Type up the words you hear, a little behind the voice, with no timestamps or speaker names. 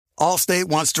Allstate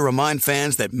wants to remind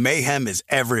fans that mayhem is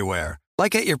everywhere,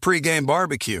 like at your pregame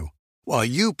barbecue. While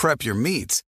you prep your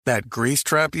meats, that grease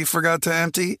trap you forgot to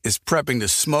empty is prepping to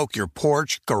smoke your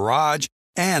porch, garage,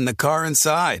 and the car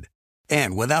inside.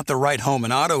 And without the right home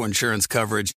and auto insurance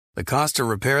coverage, the cost to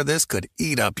repair this could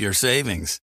eat up your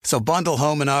savings. So bundle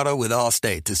home and auto with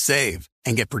Allstate to save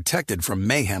and get protected from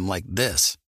mayhem like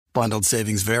this. Bundled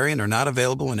savings vary and are not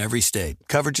available in every state.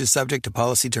 Coverage is subject to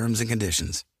policy terms and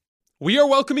conditions. We are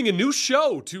welcoming a new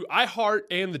show to iHeart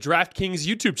and the DraftKings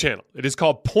YouTube channel. It is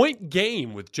called Point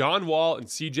Game with John Wall and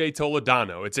CJ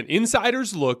Toledano. It's an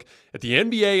insider's look at the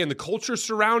NBA and the culture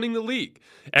surrounding the league.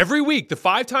 Every week, the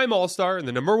five-time All-Star and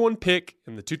the number one pick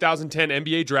in the 2010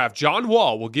 NBA draft, John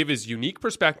Wall, will give his unique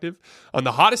perspective on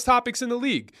the hottest topics in the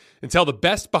league and tell the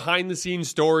best behind-the-scenes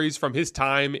stories from his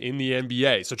time in the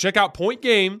NBA. So check out Point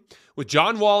Game with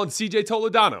John Wall and CJ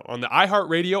Toledano on the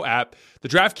iHeartRadio app, the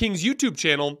DraftKings YouTube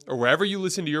channel, or wherever you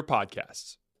listen to your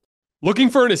podcasts. Looking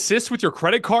for an assist with your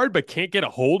credit card but can't get a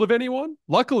hold of anyone?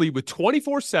 Luckily, with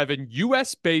 24/7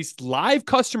 US-based live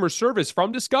customer service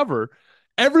from Discover,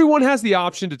 everyone has the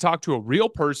option to talk to a real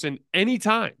person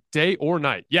anytime, day or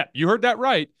night. Yeah, you heard that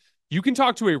right. You can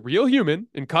talk to a real human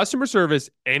in customer service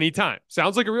anytime.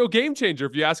 Sounds like a real game changer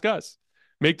if you ask us.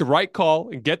 Make the right call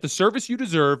and get the service you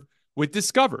deserve with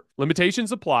Discover.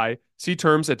 Limitations apply. See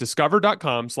terms at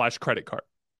discover.com/creditcard.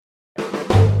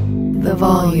 The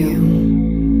Volume.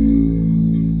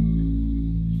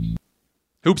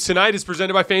 Hoops Tonight is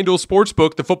presented by FanDuel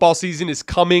Sportsbook. The football season is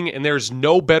coming, and there's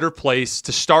no better place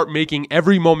to start making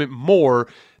every moment more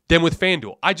than with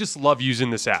FanDuel. I just love using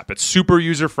this app. It's super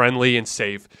user-friendly and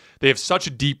safe. They have such a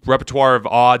deep repertoire of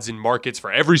odds and markets for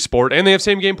every sport, and they have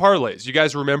same-game parlays. You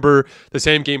guys remember the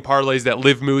same-game parlays that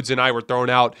Liv Moods and I were throwing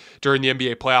out during the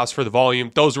NBA playoffs for the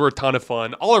Volume? Those were a ton of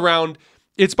fun. All around,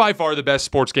 it's by far the best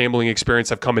sports gambling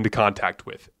experience I've come into contact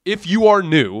with. If you are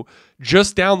new,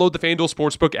 just download the FanDuel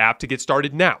Sportsbook app to get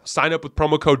started now. Sign up with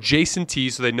promo code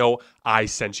JASONT so they know I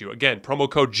sent you. Again, promo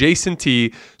code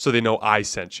JASONT so they know I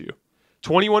sent you.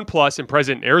 21 plus and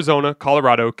present in Arizona,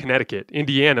 Colorado, Connecticut,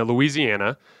 Indiana,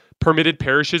 Louisiana, permitted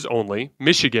parishes only,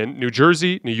 Michigan, New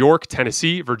Jersey, New York,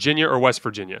 Tennessee, Virginia, or West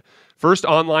Virginia. First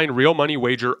online real money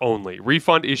wager only.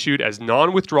 Refund issued as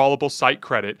non-withdrawable site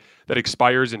credit that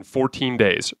expires in 14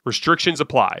 days. Restrictions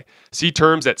apply. See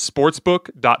terms at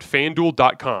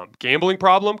sportsbook.fanduel.com. Gambling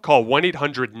problem? Call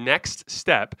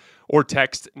 1-800-NEXT-STEP or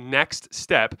text NEXT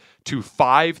STEP to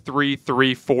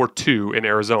 53342 in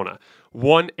Arizona.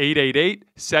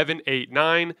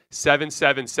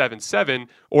 1-888-789-7777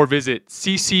 or visit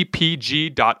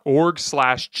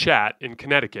ccpg.org/chat in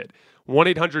Connecticut.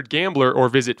 1-800-GAMBLER or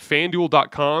visit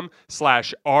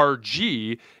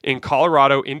fanduel.com/RG in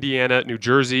Colorado, Indiana, New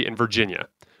Jersey, and Virginia.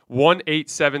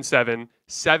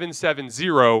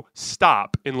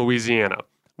 1-877-770-STOP in Louisiana.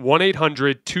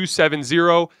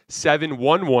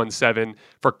 1-800-270-7117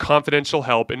 for confidential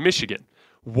help in Michigan.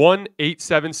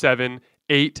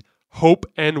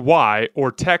 1-877-8-HOPE-NY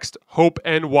or text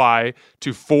HOPE-NY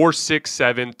to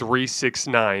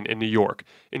 467-369 in New York.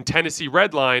 In Tennessee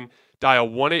Redline, dial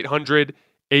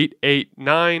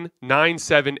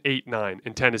 1-800-889-9789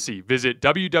 in Tennessee. Visit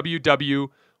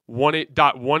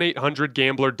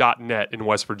www.1800gambler.net in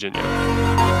West Virginia.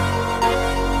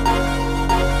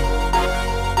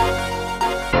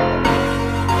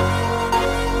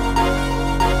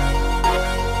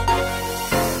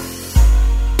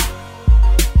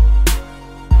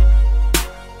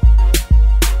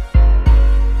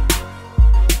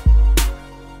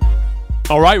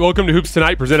 All right, welcome to Hoops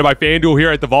Tonight, presented by FanDuel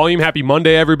here at The Volume. Happy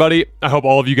Monday, everybody. I hope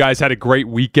all of you guys had a great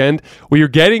weekend. We are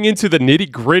getting into the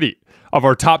nitty-gritty of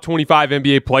our top 25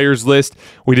 NBA players list.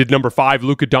 We did number 5,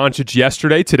 Luka Doncic,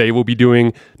 yesterday. Today we'll be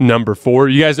doing number 4.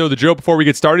 You guys know the drill. Before we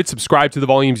get started, subscribe to The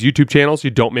Volume's YouTube channel so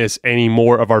you don't miss any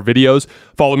more of our videos.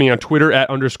 Follow me on Twitter at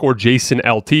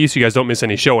 _JasonLT so you guys don't miss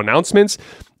any show announcements.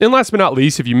 And last but not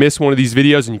least, if you miss one of these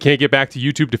videos and you can't get back to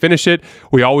YouTube to finish it,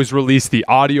 we always release the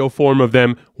audio form of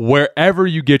them wherever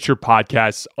you get your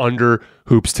podcasts under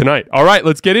Hoops Tonight. All right,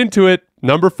 let's get into it.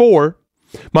 Number 4.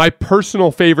 My personal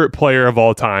favorite player of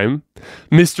all time,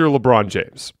 Mr. LeBron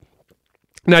James.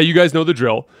 Now, you guys know the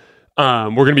drill.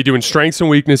 We're going to be doing strengths and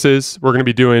weaknesses. We're going to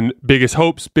be doing biggest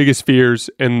hopes, biggest fears,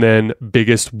 and then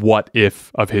biggest what if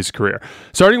of his career.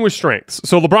 Starting with strengths.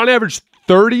 So LeBron averaged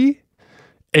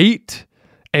 38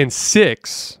 and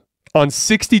 6 on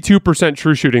 62%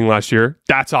 true shooting last year.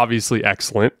 That's obviously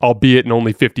excellent, albeit in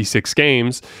only 56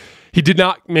 games. He did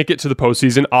not make it to the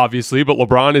postseason, obviously, but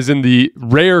LeBron is in the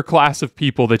rare class of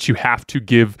people that you have to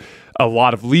give a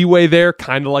lot of leeway there,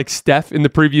 kind of like Steph in the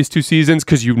previous 2 seasons,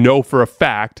 because you know for a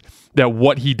fact that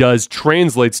what he does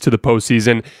translates to the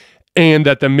postseason. and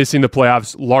that them missing the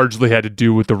playoffs largely had to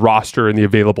do with the roster and the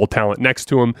available talent next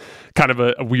to him. Kind of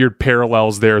a weird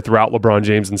parallels there throughout LeBron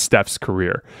James and Steph's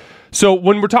career. So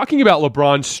when we're talking about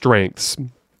LeBron's strengths,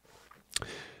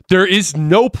 there is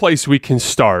no place we can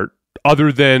start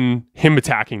other than him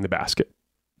attacking the basket.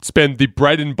 It's been the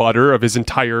bread and butter of his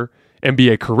entire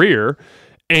NBA career.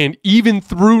 And even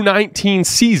through 19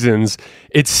 seasons,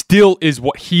 it still is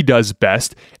what he does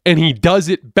best. And he does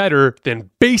it better than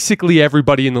basically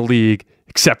everybody in the league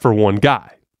except for one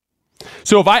guy.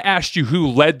 So if I asked you who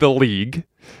led the league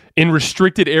in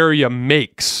restricted area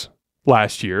makes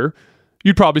last year,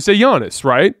 you'd probably say Giannis,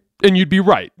 right? And you'd be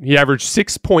right. He averaged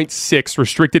 6.6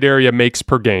 restricted area makes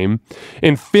per game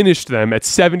and finished them at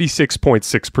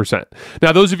 76.6%.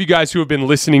 Now, those of you guys who have been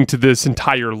listening to this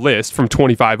entire list from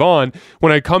 25 on,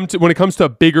 when it comes to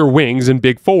bigger wings and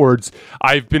big forwards,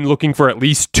 I've been looking for at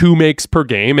least 2 makes per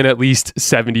game and at least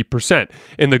 70%.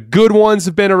 And the good ones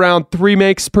have been around 3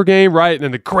 makes per game, right? And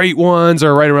then the great ones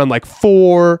are right around like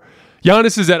 4.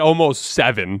 Giannis is at almost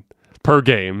 7 per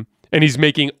game, and he's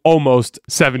making almost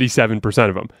 77%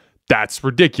 of them. That's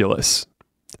ridiculous.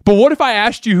 But what if I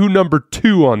asked you who number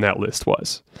 2 on that list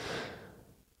was?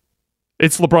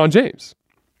 It's LeBron James.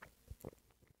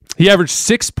 He averaged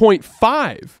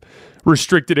 6.5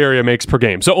 restricted area makes per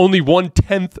game, so only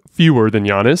 1/10 fewer than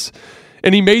Giannis,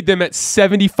 and he made them at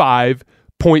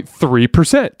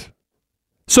 75.3%.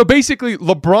 So basically,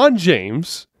 LeBron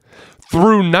James,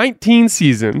 through 19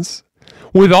 seasons,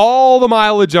 with all the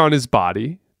mileage on his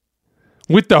body,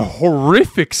 with the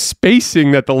horrific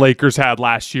spacing that the Lakers had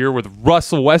last year with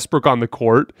Russell Westbrook on the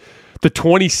court, the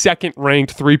 22nd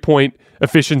ranked three-point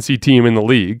efficiency team in the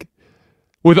league,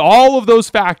 with all of those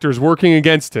factors working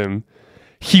against him,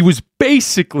 he was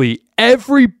basically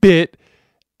every bit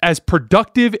as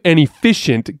productive and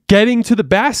efficient getting to the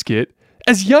basket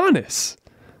as Giannis.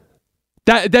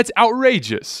 That's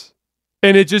outrageous.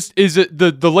 And it just is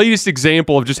the latest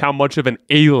example of just how much of an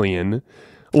alien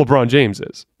LeBron James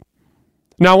is.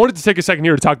 Now, I wanted to take a second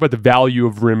here to talk about the value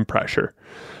of rim pressure,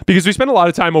 because we spent a lot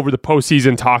of time over the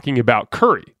postseason talking about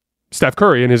Steph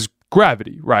Curry, and his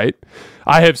gravity, right?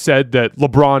 I have said that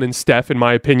LeBron and Steph, in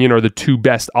my opinion, are the 2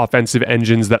 best offensive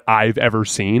engines that I've ever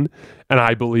seen, and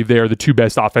I believe they are the 2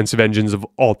 best offensive engines of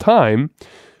all time.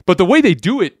 But the way they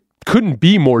do it couldn't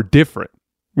be more different.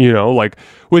 You know, like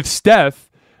with Steph,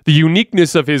 the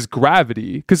uniqueness of his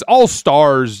gravity, because all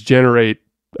stars generate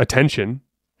attention.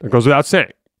 That goes without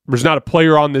saying. There's not a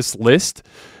player on this list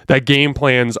that game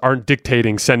plans aren't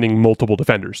dictating sending multiple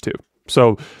defenders to.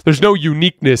 So there's no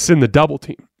uniqueness in the double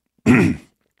team.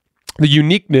 The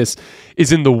uniqueness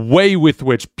is in the way with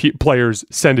which teams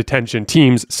send attention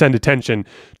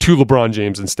to LeBron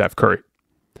James and Steph Curry.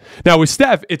 Now with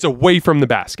Steph, it's away from the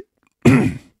basket.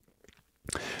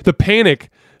 The panic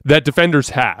that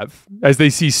defenders have as they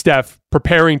see Steph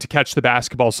preparing to catch the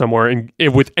basketball somewhere and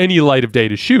with any light of day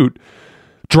to shoot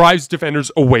drives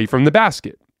defenders away from the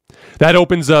basket. That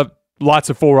opens up lots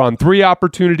of 4-on-3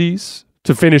 opportunities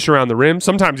to finish around the rim,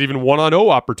 sometimes even 1-on-0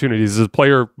 opportunities as a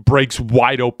player breaks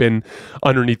wide open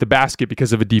underneath the basket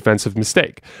because of a defensive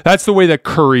mistake. That's the way that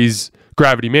Curry's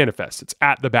gravity manifests. It's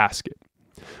at the basket.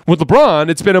 With LeBron,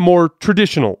 it's been a more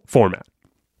traditional format.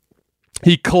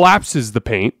 He collapses the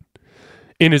paint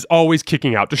and is always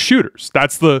kicking out to shooters.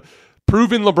 That's the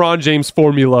proven LeBron James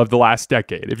formula of the last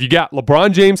decade. If you got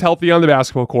LeBron James healthy on the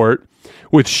basketball court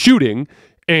with shooting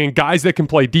and guys that can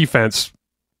play defense,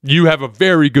 you have a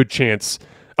very good chance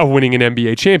of winning an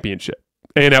NBA championship.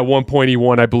 And at one point he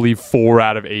won, I believe, 4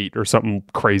 out of 8 or something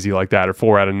crazy like that, or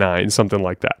 4 out of 9, something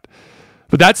like that.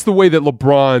 But that's the way that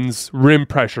LeBron's rim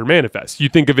pressure manifests. You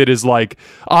think of it as like,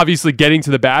 obviously getting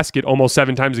to the basket almost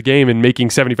 7 times a game and making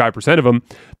 75% of them.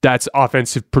 That's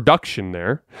offensive production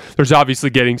there. There's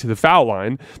obviously getting to the foul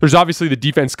line. There's obviously the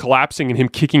defense collapsing and him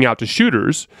kicking out to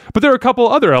shooters. But there are a couple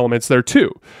other elements there too.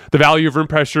 The value of rim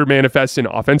pressure manifests in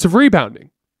offensive rebounding.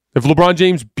 If LeBron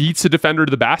James beats a defender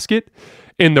to the basket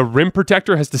and the rim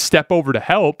protector has to step over to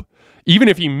help, even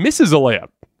if he misses a layup,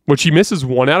 which he misses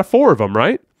 1 out of 4 of them,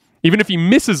 right? Even if he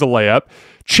misses a layup,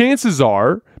 chances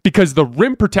are, because the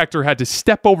rim protector had to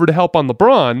step over to help on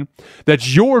LeBron,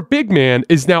 that your big man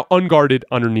is now unguarded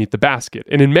underneath the basket.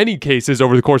 And in many cases,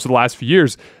 over the course of the last few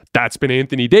years, that's been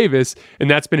Anthony Davis, and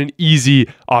that's been an easy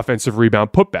offensive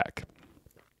rebound putback.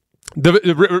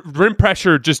 The rim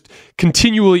pressure just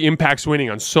continually impacts winning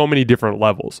on so many different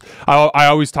levels.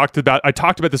 I talked about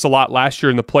this a lot last year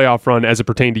in the playoff run as it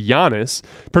pertained to Giannis,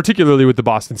 particularly with the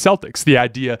Boston Celtics, the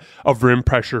idea of rim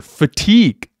pressure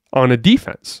fatigue on a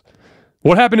defense.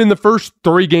 What happened in the first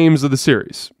 3 games of the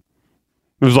series?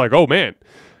 It was like, oh man,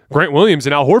 Grant Williams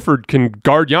and Al Horford can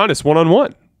guard Giannis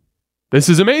one-on-one. This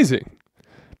is amazing.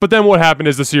 But then what happened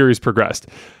as the series progressed?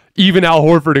 Even Al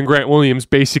Horford and Grant Williams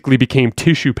basically became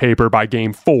tissue paper by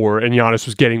game 4, and Giannis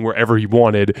was getting wherever he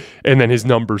wanted, and then his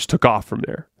numbers took off from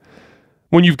there.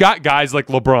 When you've got guys like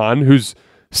LeBron, who's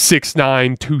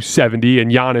 6'9", 270,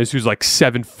 and Giannis, who's like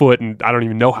 7 foot, and I don't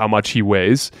even know how much he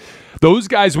weighs, those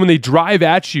guys, when they drive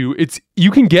at you,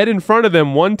 you can get in front of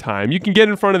them 1 time, you can get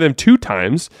in front of them 2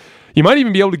 times, you might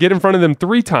even be able to get in front of them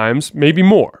 3 times, maybe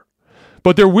more.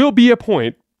 But there will be a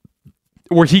point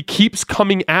where he keeps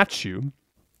coming at you,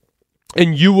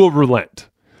 and you will relent,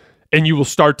 and you will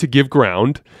start to give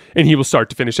ground, and he will start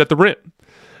to finish at the rim.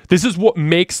 This is what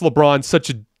makes LeBron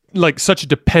such a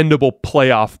dependable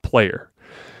playoff player.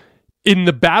 In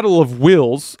the battle of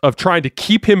wills of trying to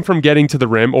keep him from getting to the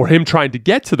rim or him trying to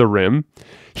get to the rim,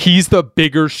 he's the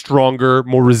bigger, stronger,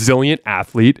 more resilient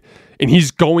athlete, and he's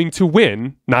going to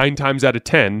win 9 times out of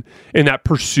 10 in that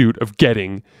pursuit of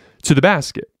getting to the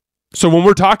basket. So when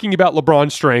we're talking about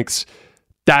LeBron's strengths,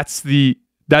 that's the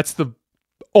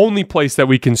only place that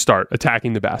we can start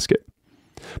attacking the basket.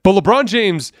 But LeBron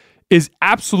James is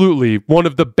absolutely one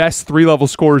of the best 3-level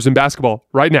scorers in basketball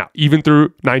right now, even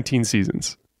through 19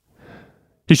 seasons.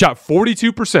 He shot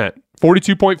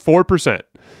 42.4%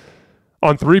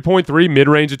 on 3.3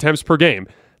 mid-range attempts per game.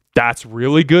 That's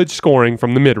really good scoring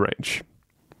from the mid-range.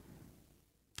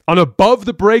 On above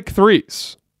the break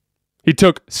threes, he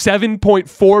took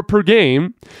 7.4 per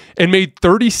game and made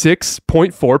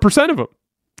 36.4% of them.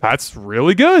 That's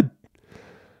really good.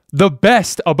 The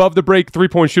best above the break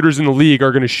 3-point shooters in the league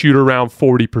are going to shoot around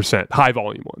 40%, high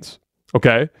volume ones.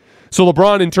 Okay? So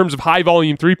LeBron, in terms of high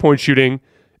volume 3-point shooting,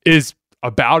 is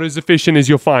about as efficient as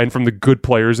you'll find from the good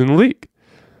players in the league.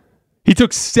 He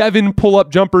took 7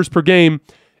 pull-up jumpers per game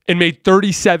and made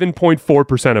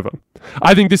 37.4% of them.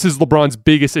 I think this is LeBron's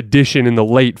biggest addition in the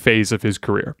late phase of his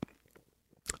career.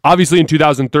 Obviously, in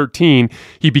 2013,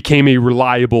 he became a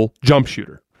reliable jump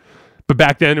shooter. But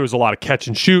back then, it was a lot of catch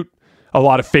and shoot, a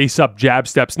lot of face-up jab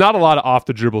steps, not a lot of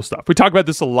off-the-dribble stuff. We talk about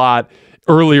this a lot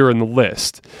earlier in the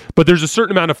list, but there's a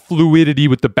certain amount of fluidity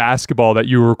with the basketball that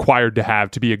you're required to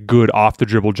have to be a good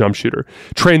off-the-dribble jump shooter.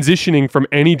 Transitioning from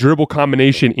any dribble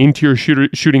combination into your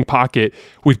shooting pocket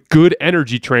with good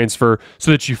energy transfer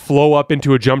so that you flow up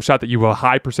into a jump shot that you have a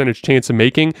high percentage chance of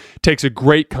making takes a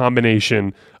great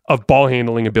combination of ball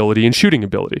handling ability and shooting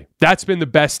ability. That's been the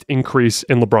best increase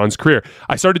in LeBron's career.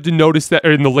 I started to notice that,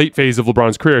 or in the late phase of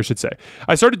LeBron's career, I should say.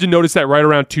 I started to notice that right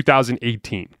around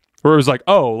 2018, where it was like,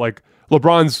 oh, like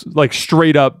LeBron's like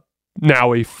straight up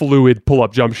now a fluid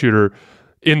pull-up jump shooter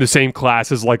in the same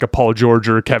class as like a Paul George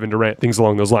or Kevin Durant, things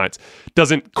along those lines.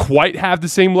 Doesn't quite have the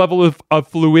same level of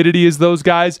fluidity as those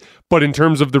guys, but in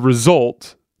terms of the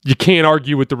result, you can't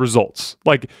argue with the results.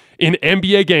 Like in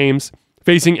NBA games,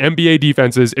 facing NBA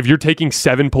defenses, if you're taking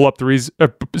 7 pull-up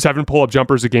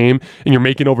jumpers a game and you're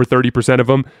making over 30% of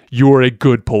them, you're a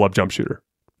good pull-up jump shooter.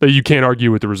 You can't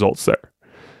argue with the results there.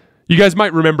 You guys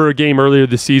might remember a game earlier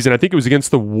this season, I think it was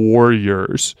against the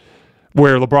Warriors,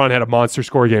 where LeBron had a monster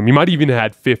score game. He might even have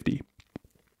had 50.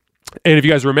 And if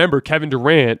you guys remember, Kevin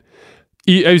Durant,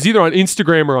 it was either on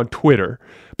Instagram or on Twitter,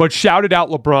 but shouted out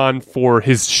LeBron for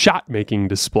his shot-making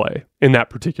display in that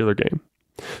particular game.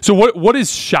 So what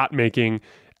is shot making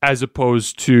as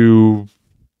opposed to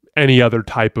any other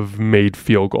type of made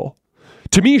field goal?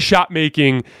 To me, shot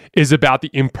making is about the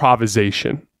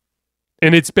improvisation.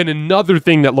 And it's been another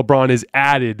thing that LeBron has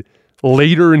added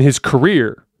later in his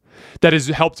career that has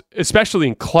helped, especially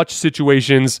in clutch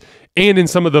situations and in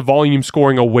some of the volume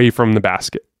scoring away from the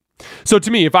basket. So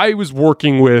to me, if I was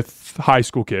working with high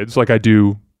school kids like I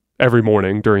do every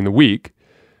morning during the week,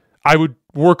 I would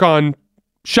work on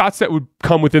shots that would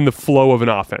come within the flow of an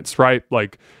offense, right?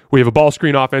 Like we have a ball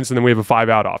screen offense and then we have a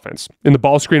 5-out offense. In the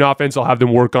ball screen offense, I'll have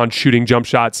them work on shooting jump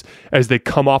shots as they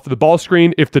come off of the ball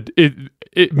screen.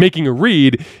 Making a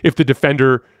read if the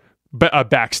defender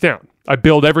backs down. I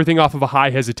build everything off of a high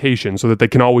hesitation so that they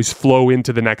can always flow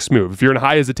into the next move. If you're in a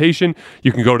high hesitation,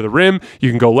 you can go to the rim, you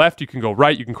can go left, you can go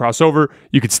right, you can cross over,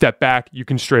 you can step back, you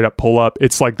can straight up pull up.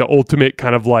 It's like the ultimate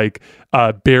kind of like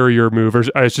barrier move, or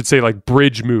I should say like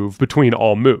bridge move between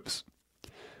all moves.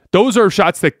 Those are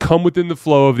shots that come within the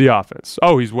flow of the offense.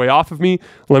 Oh, he's way off of me.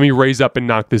 Let me raise up and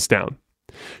knock this down.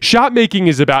 Shot making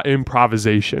is about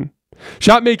improvisation.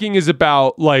 Shot making is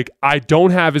about like, I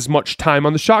don't have as much time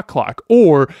on the shot clock,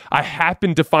 or I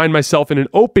happen to find myself in an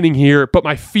opening here, but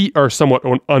my feet are somewhat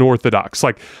unorthodox.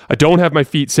 Like I don't have my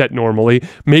feet set normally.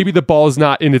 Maybe the ball is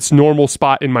not in its normal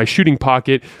spot in my shooting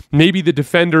pocket. Maybe the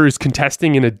defender is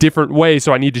contesting in a different way,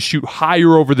 so I need to shoot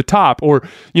higher over the top, or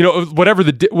whatever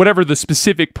the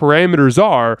specific parameters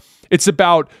are. It's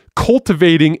about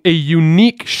cultivating a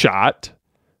unique shot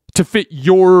to fit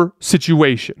your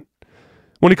situation.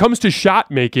 When it comes to shot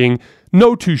making,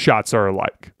 no two shots are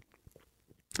alike.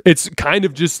 It's kind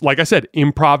of just, like I said,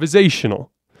 improvisational.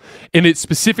 And it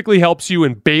specifically helps you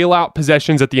in bailout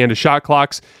possessions at the end of shot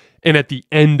clocks and at the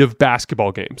end of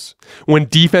basketball games, when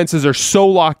defenses are so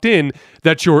locked in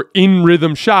that your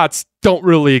in-rhythm shots don't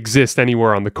really exist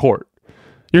anywhere on the court.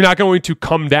 You're not going to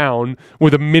come down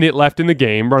with a minute left in the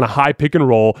game, run a high pick and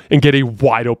roll, and get a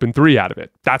wide open three out of it.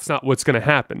 That's not what's going to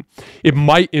happen. It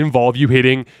might involve you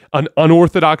hitting an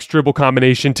unorthodox dribble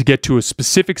combination to get to a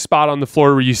specific spot on the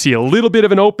floor where you see a little bit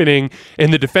of an opening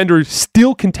and the defender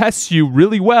still contests you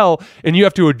really well, and you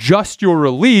have to adjust your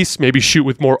release, maybe shoot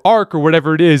with more arc or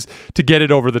whatever it is, to get it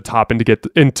over the top and to get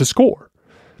and to score.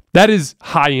 That is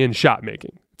high-end shot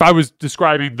making. If I was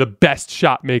describing the best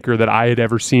shot maker that I had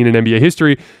ever seen in NBA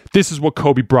history, this is what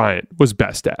Kobe Bryant was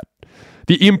best at.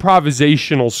 The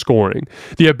improvisational scoring,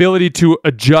 the ability to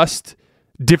adjust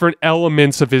different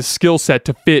elements of his skill set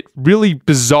to fit really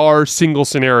bizarre single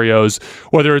scenarios,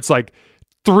 whether it's like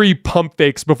 3 pump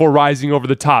fakes before rising over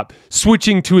the top,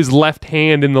 switching to his left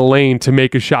hand in the lane to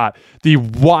make a shot, the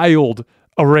wild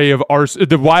array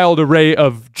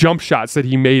of jump shots that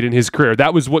he made in his career.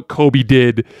 That was what Kobe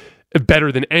did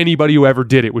better than anybody who ever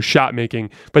did it, was shot making.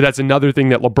 But that's another thing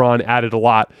that LeBron added a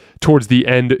lot towards the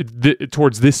end,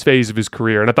 towards this phase of his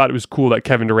career. And I thought it was cool that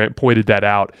Kevin Durant pointed that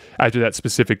out after that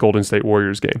specific Golden State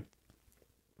Warriors game.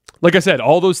 Like I said,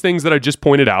 all those things that I just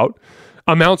pointed out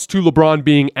amounts to LeBron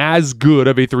being as good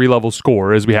of a 3-level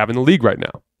scorer as we have in the league right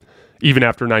now, even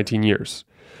after 19 years.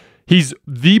 He's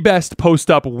the best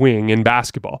post-up wing in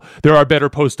basketball. There are better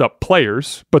post-up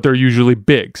players, but they're usually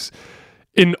bigs.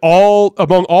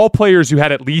 Among all players who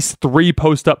had at least 3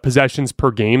 post-up possessions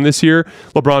per game this year,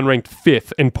 LeBron ranked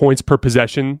 5th in points per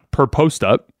possession per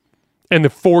post-up, and the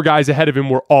 4 guys ahead of him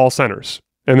were all centers.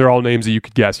 And they're all names that you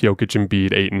could guess: Jokic,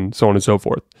 Embiid, Ayton, so on and so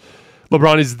forth.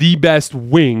 LeBron is the best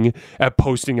wing at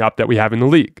posting up that we have in the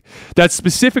league. That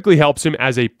specifically helps him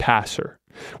as a passer.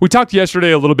 We talked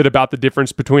yesterday a little bit about the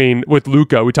difference with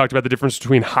Luka. We talked about the difference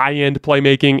between high-end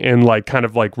playmaking and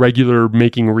regular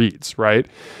making reads, right?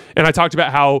 And I talked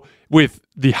about how with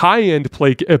the high-end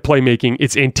playmaking,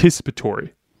 it's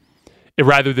anticipatory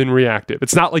rather than reactive.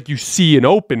 It's not like you see an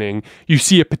opening, you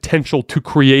see a potential to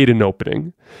create an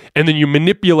opening, and then you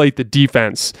manipulate the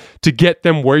defense to get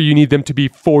them where you need them to be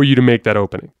for you to make that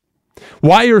opening.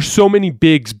 Why are so many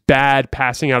bigs bad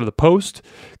passing out of the post?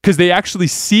 Because they actually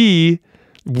see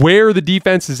where the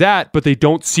defense is at, but they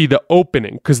don't see the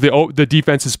opening because the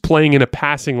defense is playing in a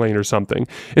passing lane or something.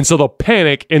 And so they'll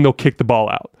panic and they'll kick the ball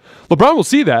out. LeBron will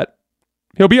see that.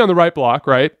 He'll be on the right block,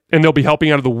 right? And they'll be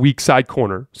helping out of the weak side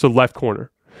corner, so left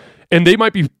corner. And they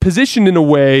might be positioned in a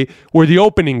way where the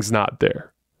opening's not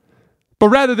there. But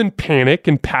rather than panic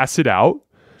and pass it out,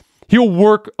 he'll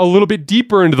work a little bit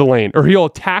deeper into the lane, or he'll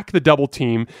attack the double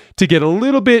team to get a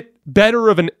little bit better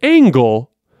of an angle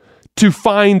to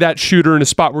find that shooter in a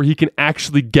spot where he can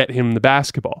actually get him the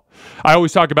basketball. I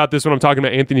always talk about this when I'm talking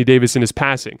about Anthony Davis and his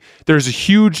passing. There's a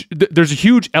huge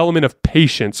element of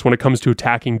patience when it comes to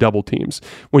attacking double teams.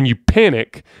 When you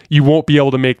panic, you won't be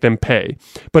able to make them pay.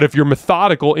 But if you're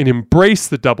methodical and embrace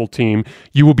the double team,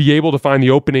 you will be able to find the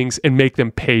openings and make them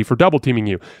pay for double teaming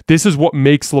you. This is what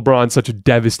makes LeBron such a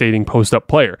devastating post-up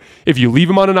player. If you leave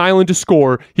him on an island to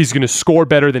score, he's going to score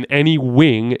better than any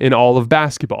wing in all of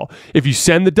basketball. If you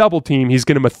send the double team, he's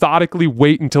going to methodically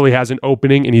wait until he has an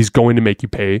opening, and he's going to make you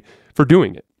pay for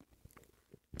doing it.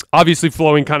 Obviously,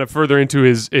 flowing kind of further into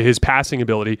his passing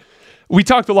ability, we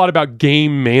talked a lot about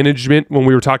game management when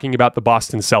we were talking about the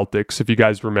Boston Celtics, if you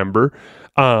guys remember,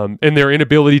 and their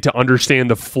inability to understand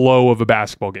the flow of a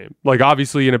basketball game. Like,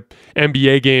 obviously, in an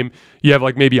NBA game, you have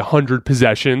like maybe 100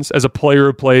 possessions. As a player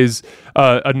who plays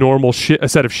a normal a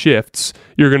set of shifts,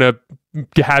 you're going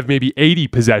to have maybe 80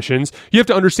 possessions. You have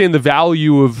to understand the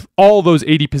value of all those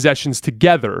 80 possessions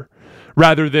together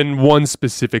rather than one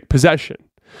specific possession.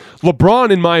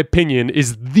 LeBron, in my opinion,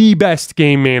 is the best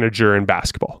game manager in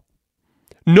basketball.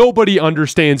 Nobody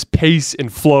understands pace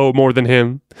and flow more than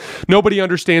him. Nobody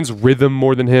understands rhythm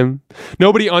more than him.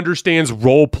 Nobody understands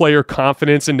role player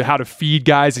confidence and how to feed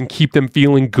guys and keep them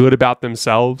feeling good about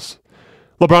themselves.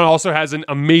 LeBron also has an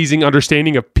amazing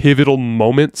understanding of pivotal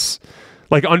moments,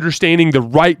 like understanding the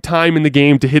right time in the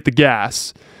game to hit the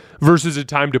gas versus a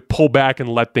time to pull back and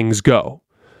let things go.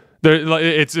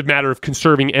 It's a matter of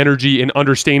conserving energy and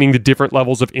understanding the different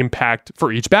levels of impact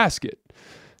for each basket.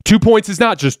 2 points is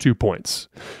not just 2 points.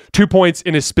 2 points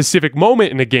in a specific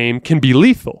moment in a game can be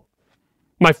lethal.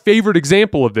 My favorite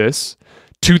example of this,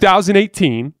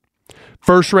 2018,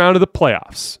 first round of the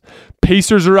playoffs.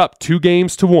 Pacers are up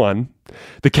 2-1.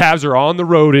 The Cavs are on the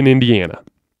road in Indiana.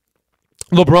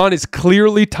 LeBron is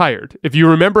clearly tired. If you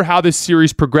remember how this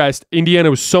series progressed, Indiana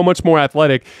was so much more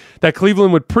athletic that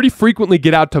Cleveland would pretty frequently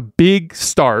get out to big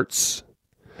starts,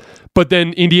 but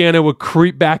then Indiana would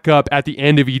creep back up at the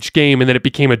end of each game, and then it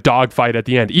became a dogfight at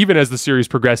the end, even as the series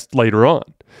progressed later on.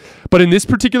 But in this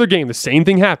particular game, the same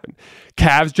thing happened.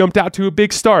 Cavs jumped out to a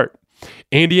big start.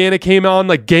 Indiana came on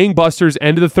like gangbusters,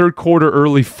 end of the third quarter,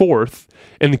 early fourth,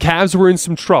 and the Cavs were in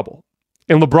some trouble.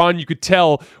 And LeBron, you could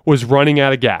tell, was running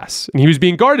out of gas. And he was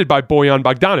being guarded by Bojan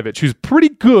Bogdanovic, who's pretty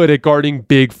good at guarding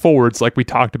big forwards, like we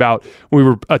talked about when we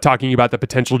were talking about the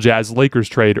potential Jazz-Lakers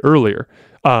trade earlier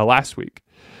last week.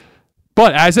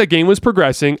 But as that game was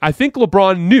progressing, I think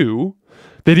LeBron knew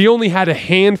that he only had a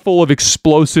handful of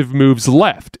explosive moves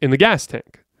left in the gas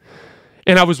tank.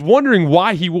 And I was wondering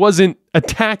why he wasn't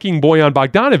attacking Bojan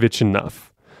Bogdanovic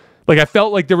enough. Like, I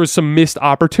felt like there was some missed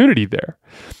opportunity there.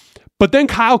 But then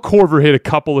Kyle Korver hit a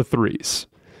couple of threes.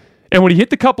 And when he hit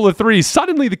the couple of threes,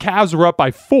 suddenly the Cavs were up by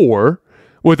 4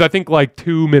 with, I think, like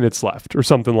 2 minutes left or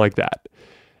something like that.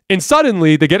 And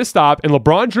suddenly they get a stop, and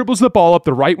LeBron dribbles the ball up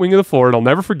the right wing of the floor, and I'll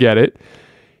never forget it.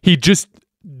 He just,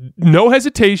 no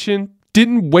hesitation,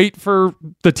 didn't wait for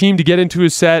the team to get into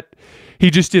his set.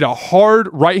 He just did a hard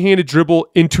right-handed dribble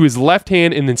into his left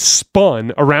hand and then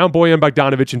spun around Bojan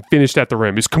Bogdanovic and finished at the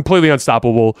rim. He was completely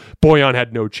unstoppable. Bojan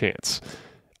had no chance.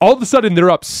 All of a sudden,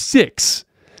 they're up 6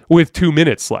 with 2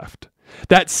 minutes left.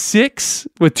 That 6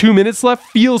 with 2 minutes left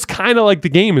feels kind of like the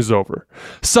game is over.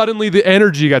 Suddenly, the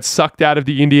energy got sucked out of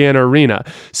the Indiana arena.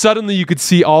 Suddenly, you could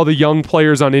see all the young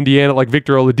players on Indiana, like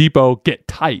Victor Oladipo, get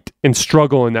tight and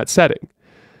struggle in that setting.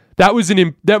 That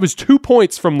was 2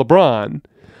 points from LeBron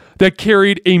that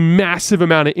carried a massive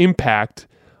amount of impact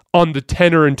on the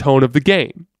tenor and tone of the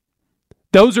game.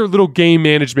 Those are little game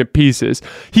management pieces.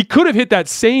 He could have hit that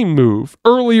same move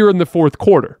earlier in the fourth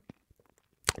quarter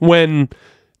when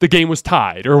the game was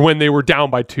tied or when they were down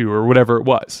by 2 or whatever it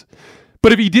was.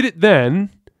 But if he did it then,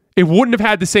 it wouldn't have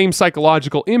had the same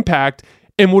psychological impact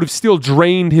and would have still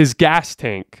drained his gas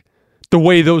tank the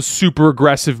way those super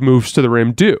aggressive moves to the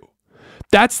rim do.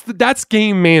 That's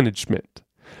game management.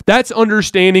 That's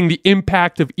understanding the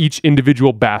impact of each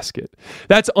individual basket.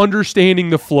 That's understanding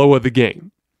the flow of the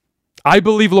game. I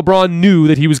believe LeBron knew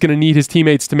that he was going to need his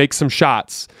teammates to make some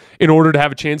shots in order to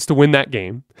have a chance to win that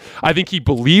game. I think he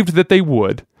believed that they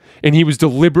would, and he was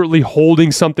deliberately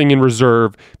holding something in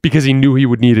reserve because he knew he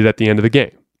would need it at the end of the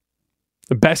game.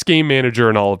 The best game manager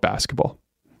in all of basketball.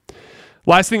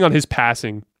 Last thing on his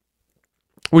passing.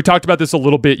 We talked about this a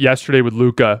little bit yesterday with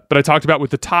Luka, but I talked about with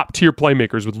the top tier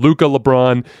playmakers with Luka,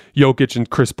 LeBron, Jokic, and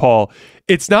Chris Paul.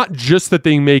 It's not just that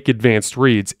they make advanced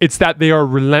reads. It's that they are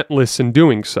relentless in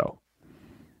doing so.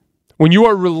 When you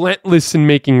are relentless in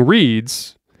making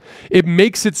reads, it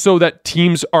makes it so that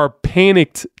teams are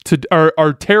panicked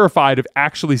are terrified of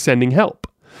actually sending help.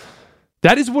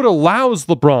 That is what allows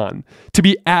LeBron to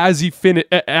be as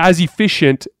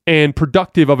efficient and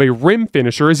productive of a rim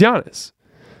finisher as Giannis.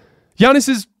 Giannis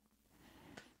is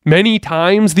many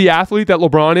times the athlete that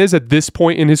LeBron is at this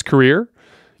point in his career,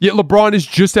 yet LeBron is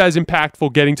just as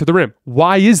impactful getting to the rim.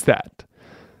 Why is that?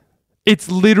 It's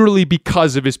literally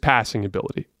because of his passing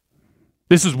ability.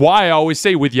 This is why I always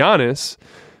say with Giannis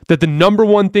that the number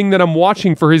one thing that I'm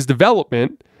watching for his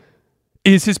development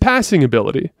is his passing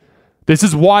ability. This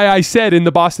is why I said in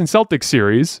the Boston Celtics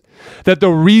series that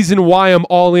the reason why I'm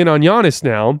all in on Giannis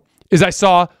now is I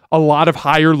saw a lot of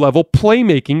higher level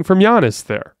playmaking from Giannis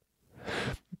there.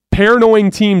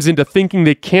 Paranoing teams into thinking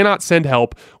they cannot send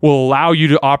help will allow you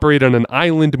to operate on an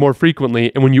island more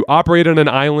frequently. And when you operate on an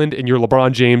island and you're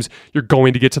LeBron James, you're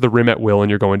going to get to the rim at will and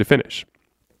you're going to finish.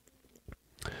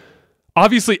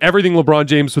 Obviously, everything LeBron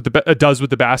James does with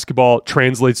the basketball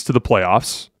translates to the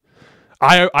playoffs.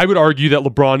 I would argue that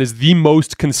LeBron is the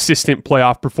most consistent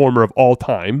playoff performer of all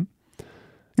time.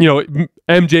 You know,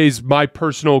 MJ's my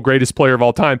personal greatest player of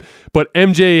all time, but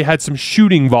MJ had some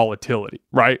shooting volatility,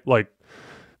 right? Like,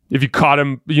 if you caught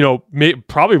him, you know,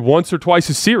 probably once or twice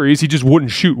a series, he just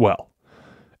wouldn't shoot well.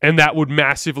 And that would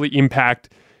massively impact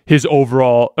his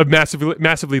overall,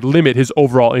 massively limit his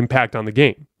overall impact on the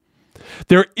game.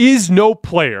 There is no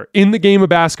player in the game of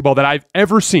basketball that I've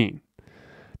ever seen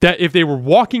that if they were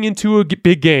walking into a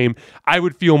big game, I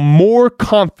would feel more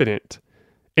confident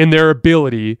in their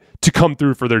ability to come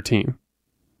through for their team.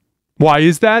 Why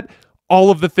is that?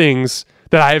 All of the things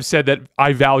that I have said that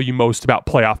I value most about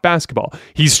playoff basketball.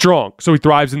 He's strong, so he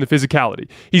thrives in the physicality.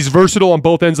 He's versatile on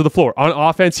both ends of the floor. On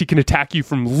offense, he can attack you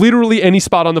from literally any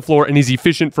spot on the floor, and he's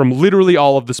efficient from literally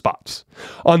all of the spots.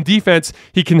 On defense,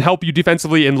 he can help you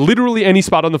defensively in literally any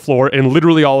spot on the floor and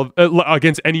literally all of,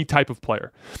 against any type of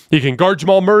player. He can guard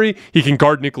Jamal Murray. He can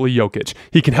guard Nikola Jokic.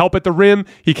 He can help at the rim.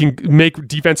 He can make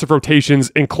defensive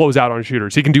rotations and close out on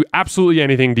shooters. He can do absolutely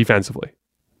anything defensively.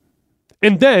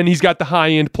 And then he's got the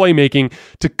high-end playmaking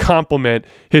to complement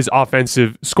his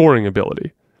offensive scoring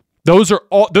ability. Those are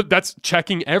all. That's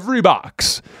checking every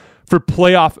box for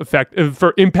playoff effect,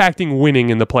 for impacting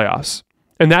winning in the playoffs.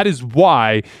 And that is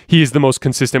why he is the most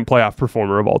consistent playoff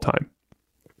performer of all time.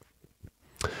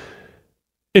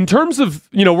 In terms of,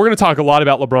 we're going to talk a lot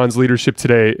about LeBron's leadership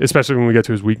today, especially when we get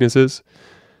to his weaknesses.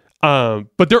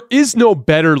 But there is no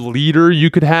better leader you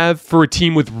could have for a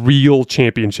team with real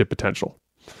championship potential.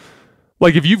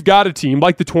 Like if you've got a team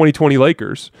like the 2020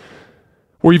 Lakers,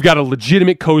 where you've got a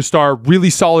legitimate co-star,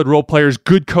 really solid role players,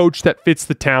 good coach that fits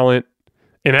the talent,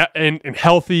 and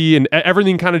healthy, and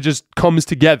everything kind of just comes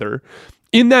together.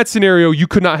 In that scenario, you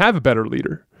could not have a better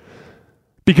leader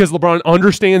because LeBron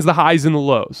understands the highs and the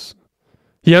lows.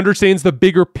 He understands the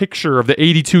bigger picture of the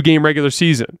 82-game regular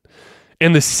season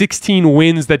and the 16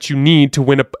 wins that you need to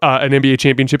win an NBA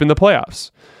championship in the playoffs.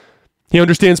 He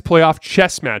understands playoff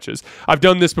chess matches. I've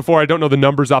done this before. I don't know the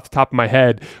numbers off the top of my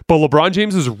head, but LeBron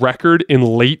James's record in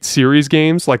late series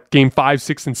games, like game 5,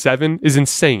 6, and 7, is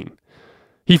insane.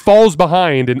 He falls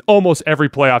behind in almost every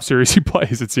playoff series he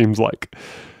plays, it seems like.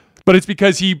 But it's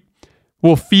because he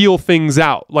will feel things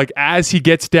out. Like as he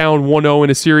gets down 1-0 in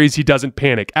a series, he doesn't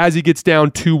panic. As he gets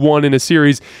down 2-1 in a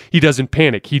series, he doesn't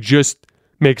panic. He just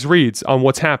makes reads on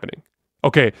what's happening.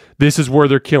 Okay, this is where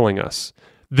they're killing us.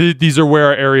 These are where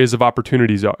our areas of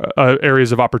opportunity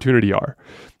are.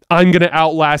 I'm going to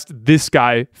outlast this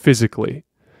guy physically.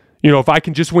 If I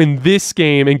can just win this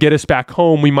game and get us back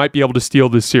home, we might be able to steal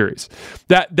this series.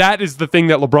 That is the thing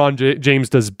that LeBron James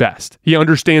does best. He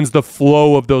understands the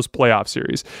flow of those playoff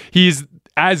series. He's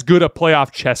as good a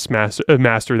playoff chess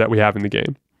master that we have in the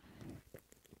game.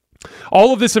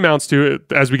 All of this amounts to,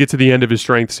 as we get to the end of his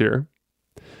strengths here,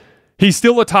 he's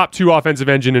still a top 2 offensive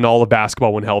engine in all of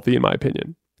basketball when healthy, in my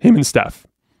opinion. Him and Steph.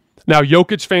 Now,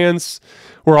 Jokic fans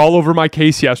were all over my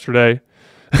case yesterday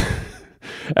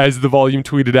as the volume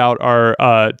tweeted out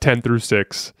our 10 through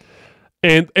 6.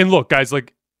 And look, guys,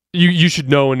 like you should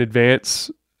know in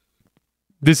advance,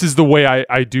 this is the way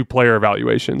I do player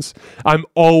evaluations. I'm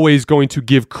always going to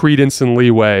give credence and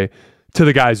leeway to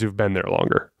the guys who've been there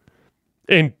longer.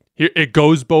 And it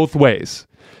goes both ways.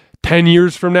 10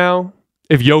 years from now,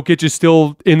 if Jokic is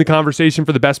still in the conversation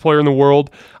for the best player in the world,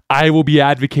 I will be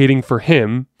advocating for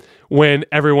him when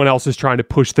everyone else is trying to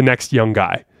push the next young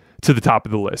guy to the top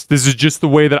of the list. This is just the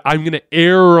way that I'm going to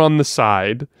err on the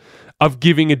side of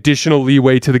giving additional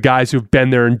leeway to the guys who've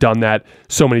been there and done that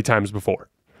so many times before.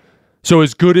 So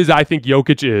as good as I think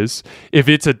Jokic is, if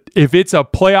it's a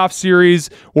playoff series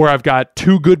where I've got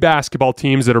 2 good basketball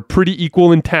teams that are pretty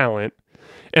equal in talent,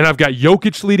 and I've got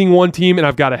Jokic leading one team and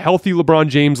I've got a healthy LeBron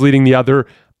James leading the other,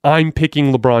 I'm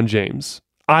picking LeBron James.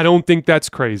 I don't think that's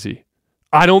crazy.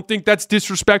 I don't think that's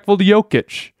disrespectful to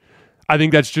Jokic. I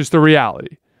think that's just the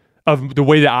reality of the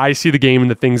way that I see the game and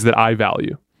the things that I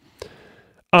value.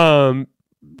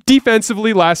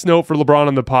 Defensively, last note for LeBron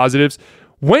on the positives,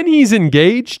 when he's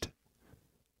engaged,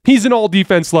 he's an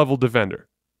all-defense level defender.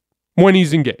 When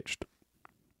he's engaged.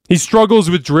 He struggles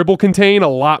with dribble contain a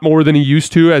lot more than he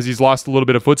used to as he's lost a little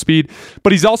bit of foot speed,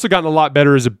 but he's also gotten a lot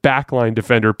better as a backline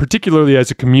defender, particularly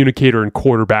as a communicator and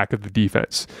quarterback of the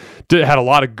defense. Had a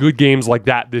lot of good games like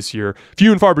that this year,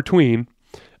 few and far between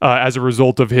as a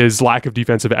result of his lack of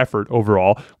defensive effort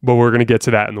overall, but we're going to get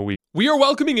to that in the week. We are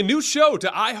welcoming a new show to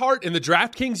iHeart and the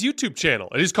DraftKings YouTube channel.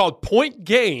 It is called Point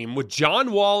Game with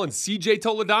John Wall and CJ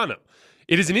Toledano.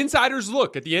 It is an insider's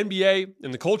look at the NBA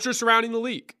and the culture surrounding the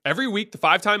league. Every week, the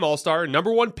 5-time All-Star and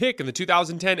 #1 pick in the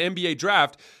 2010 NBA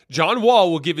Draft, John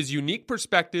Wall will give his unique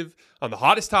perspective on the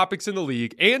hottest topics in the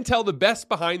league and tell the best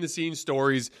behind-the-scenes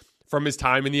stories from his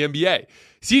time in the NBA.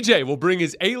 CJ will bring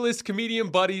his A-list comedian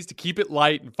buddies to keep it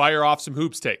light and fire off some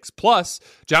hoops takes. Plus,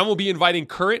 John will be inviting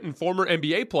current and former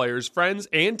NBA players, friends,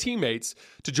 and teammates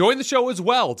to join the show as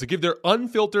well to give their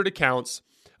unfiltered accounts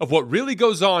of what really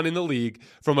goes on in the league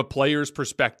from a player's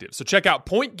perspective. So check out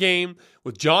Point Game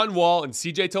with John Wall and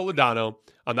CJ Toledano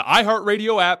on the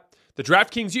iHeartRadio app, the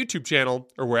DraftKings YouTube channel,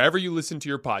 or wherever you listen to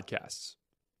your podcasts.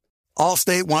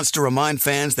 Allstate wants to remind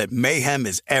fans that mayhem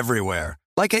is everywhere,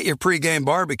 like at your pregame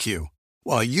barbecue.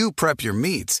 While you prep your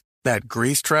meats, that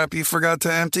grease trap you forgot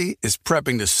to empty is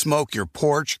prepping to smoke your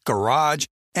porch, garage,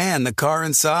 and the car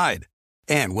inside.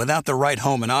 And without the right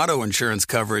home and auto insurance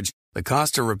coverage, the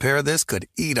cost to repair this could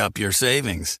eat up your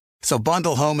savings. So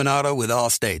bundle home and auto with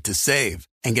Allstate to save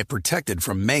and get protected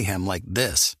from mayhem like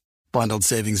this. Bundled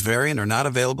savings vary and are not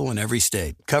available in every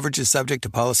state. Coverage is subject to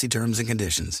policy terms and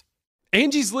conditions.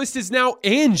 Angie's List is now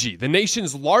Angie, the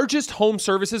nation's largest home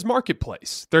services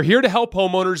marketplace. They're here to help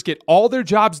homeowners get all their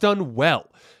jobs done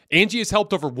well. Angie has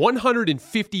helped over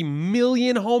 150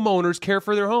 million homeowners care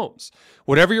for their homes.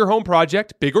 Whatever your home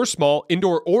project, big or small,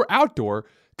 indoor or outdoor,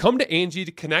 come to Angie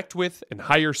to connect with and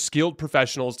hire skilled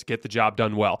professionals to get the job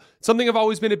done well. It's something I've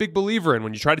always been a big believer in.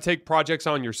 When you try to take projects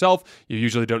on yourself, you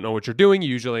usually don't know what you're doing. You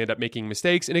usually end up making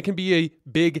mistakes, and it can be a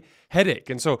big headache.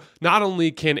 And so not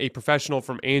only can a professional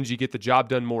from Angie get the job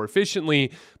done more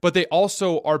efficiently, but they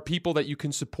also are people that you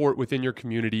can support within your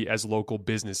community as local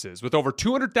businesses. With over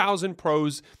 200,000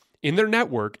 pros in their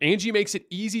network, Angie makes it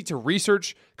easy to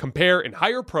research, compare, and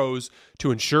hire pros to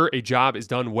ensure a job is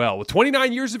done well. With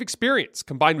 29 years of experience,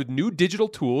 combined with new digital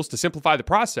tools to simplify the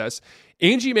process,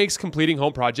 Angie makes completing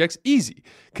home projects easy.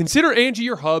 Consider Angie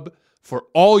your hub for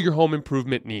all your home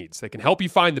improvement needs. They can help you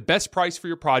find the best price for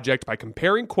your project by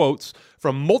comparing quotes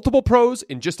from multiple pros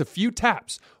in just a few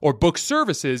taps, or book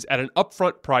services at an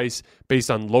upfront price based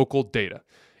on local data.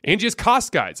 Angie has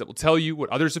cost guides that will tell you what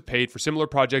others have paid for similar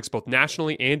projects both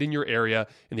nationally and in your area,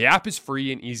 and the app is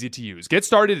free and easy to use. Get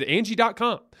started at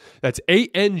Angie.com. That's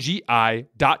ANGI.com,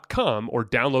 or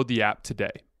download the app today.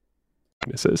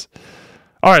 Weaknesses.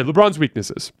 All right, LeBron's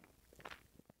weaknesses.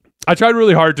 I tried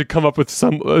really hard to come up with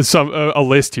a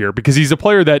list here because he's a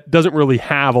player that doesn't really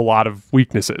have a lot of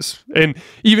weaknesses. And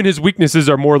even his weaknesses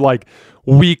are more like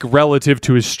weak relative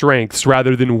to his strengths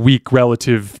rather than weak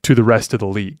relative to the rest of the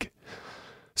league.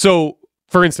 So,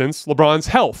 for instance, LeBron's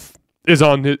health is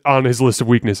on his list of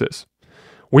weaknesses.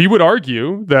 We would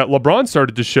argue that LeBron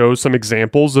started to show some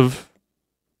examples of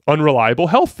unreliable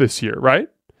health this year, right?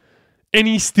 And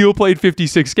he still played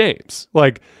 56 games.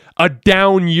 Like, a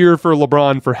down year for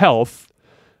LeBron for health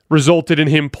resulted in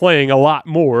him playing a lot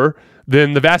more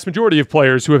than the vast majority of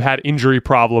players who have had injury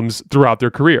problems throughout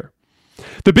their career.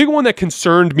 The big one that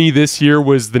concerned me this year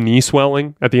was the knee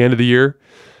swelling at the end of the year.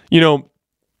 You know,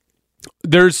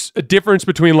 there's a difference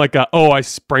between like I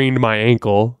sprained my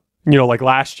ankle, like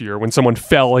last year when someone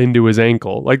fell into his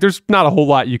ankle. Like, there's not a whole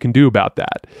lot you can do about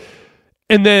that.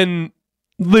 And then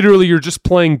literally you're just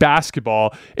playing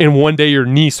basketball and one day your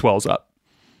knee swells up.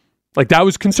 Like, that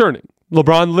was concerning.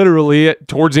 LeBron literally,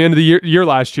 towards the end of the year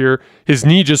last year, his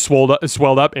knee just swelled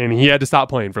up and he had to stop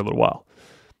playing for a little while.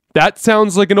 That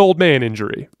sounds like an old man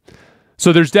injury.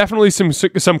 So there's definitely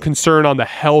some concern on the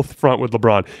health front with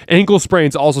LeBron. Ankle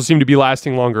sprains also seem to be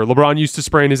lasting longer. LeBron used to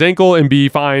sprain his ankle and be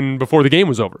fine before the game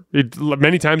was over.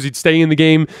 Many times he'd stay in the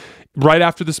game right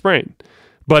after the sprain.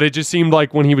 But it just seemed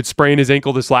like when he would sprain his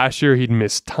ankle this last year, he'd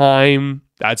miss time.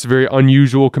 That's very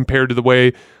unusual compared to the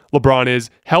way LeBron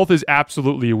is. Health is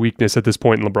absolutely a weakness at this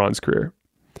point in LeBron's career.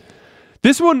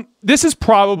 This is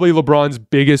probably LeBron's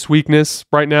biggest weakness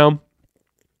right now.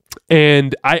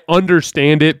 And I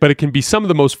understand it, but it can be some of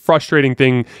the most frustrating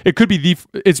thing.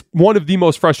 It's one of the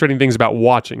most frustrating things about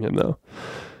watching him, though.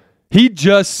 He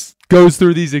just goes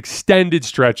through these extended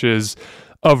stretches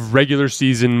of regular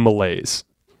season malaise.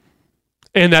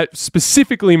 And that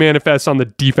specifically manifests on the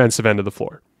defensive end of the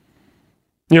floor.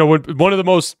 One of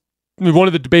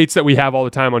the debates that we have all the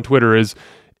time on Twitter is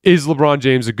LeBron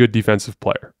James a good defensive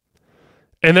player?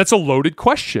 And that's a loaded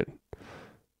question.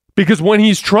 Because when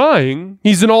he's trying,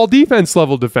 he's an all-defense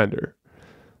level defender.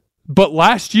 But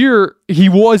last year, he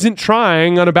wasn't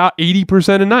trying on about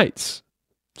 80% of nights.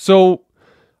 So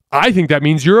I think that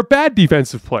means you're a bad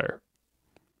defensive player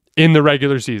in the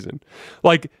regular season.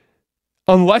 Like,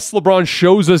 unless LeBron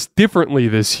shows us differently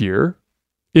this year,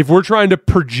 if we're trying to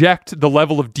project the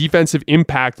level of defensive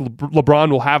impact LeBron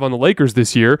will have on the Lakers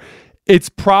this year, it's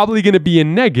probably going to be a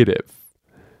negative.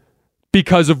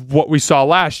 Because of what we saw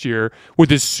last year with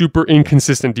his super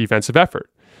inconsistent defensive effort.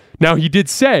 Now, he did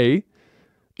say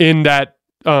in that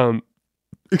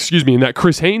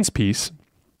Chris Haynes piece,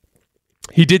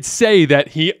 he did say that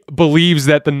he believes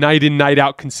that the night in, night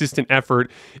out consistent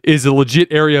effort is a legit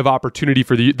area of opportunity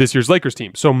for this year's Lakers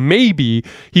team. So maybe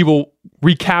he will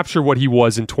recapture what he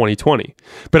was in 2020.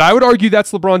 But I would argue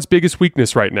that's LeBron's biggest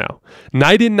weakness right now.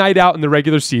 Night in, night out in the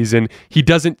regular season, he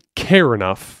doesn't care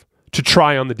enough to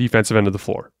try on the defensive end of the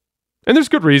floor. And there's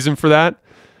good reason for that.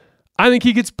 I think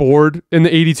he gets bored in the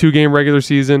 82-game regular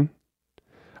season.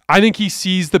 I think he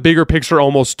sees the bigger picture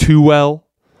almost too well.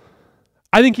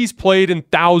 I think he's played in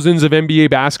thousands of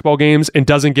NBA basketball games and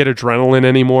doesn't get adrenaline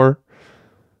anymore.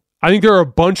 I think there are a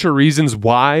bunch of reasons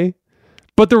why,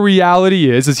 but the reality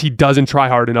is he doesn't try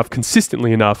hard enough,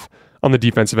 consistently enough on the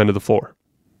defensive end of the floor.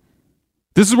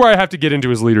 This is where I have to get into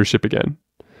his leadership again.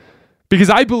 Because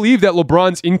I believe that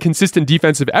LeBron's inconsistent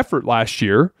defensive effort last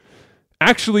year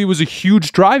actually was a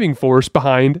huge driving force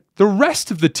behind the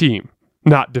rest of the team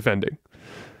not defending.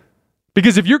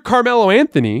 Because if you're Carmelo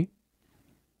Anthony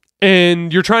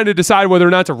and you're trying to decide whether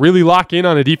or not to really lock in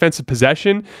on a defensive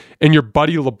possession and your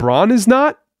buddy LeBron is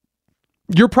not,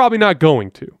 you're probably not going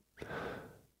to.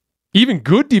 Even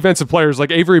good defensive players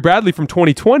like Avery Bradley from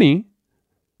 2020,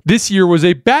 this year was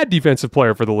a bad defensive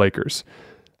player for the Lakers.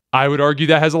 I would argue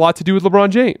that has a lot to do with LeBron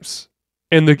James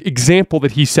and the example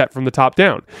that he set from the top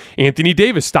down. Anthony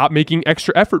Davis stopped making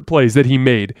extra effort plays that he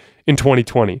made in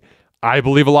 2020. I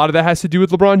believe a lot of that has to do with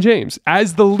LeBron James.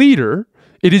 As the leader,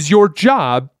 it is your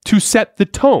job to set the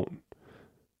tone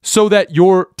so that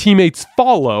your teammates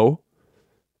follow,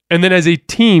 and then as a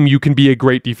team, you can be a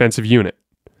great defensive unit.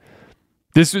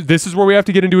 This is where we have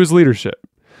to get into his leadership.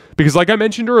 Because like I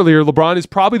mentioned earlier, LeBron is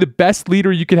probably the best leader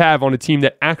you could have on a team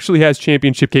that actually has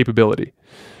championship capability.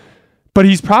 But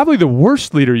he's probably the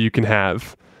worst leader you can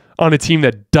have on a team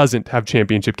that doesn't have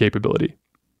championship capability.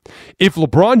 If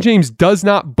LeBron James does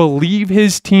not believe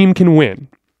his team can win,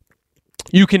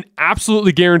 you can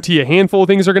absolutely guarantee a handful of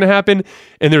things are going to happen,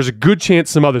 and there's a good chance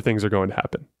some other things are going to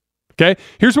happen. Okay?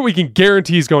 Here's what we can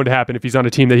guarantee is going to happen if he's on a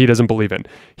team that he doesn't believe in.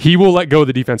 He will let go of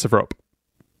the defensive rope.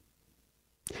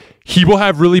 He will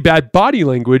have really bad body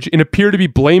language and appear to be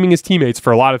blaming his teammates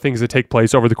for a lot of things that take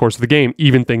place over the course of the game,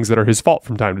 even things that are his fault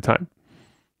from time to time.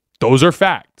 Those are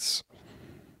facts.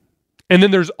 And then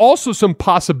there's also some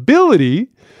possibility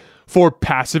for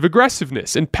passive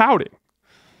aggressiveness and pouting.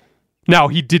 Now,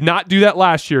 he did not do that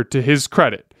last year, to his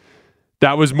credit.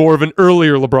 That was more of an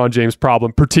earlier LeBron James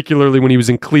problem, particularly when he was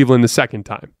in Cleveland the second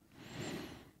time.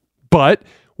 But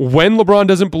when LeBron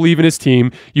doesn't believe in his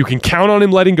team, you can count on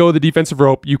him letting go of the defensive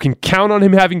rope, you can count on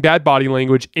him having bad body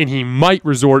language, and he might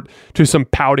resort to some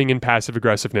pouting and passive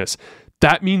aggressiveness.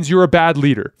 That means you're a bad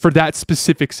leader for that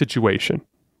specific situation.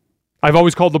 I've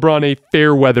always called LeBron a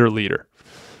fair weather leader.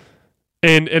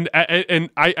 And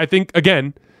I think,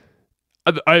 again,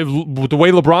 the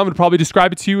way LeBron would probably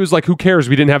describe it to you is like, who cares?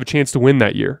 We didn't have a chance to win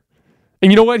that year.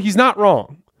 And you know what? He's not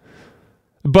wrong.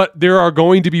 But there are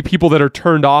going to be people that are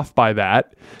turned off by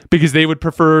that because they would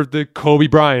prefer the Kobe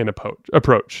Bryant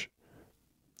approach,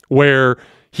 where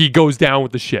he goes down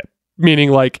with the ship.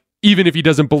 Meaning, like, even if he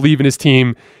doesn't believe in his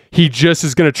team, he just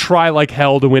is going to try like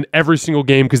hell to win every single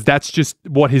game because that's just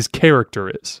what his character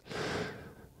is.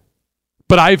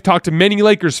 But I've talked to many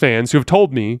Lakers fans who have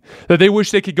told me that they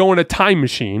wish they could go in a time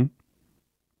machine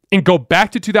and go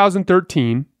back to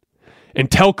 2013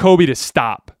 and tell Kobe to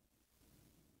stop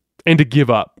and to give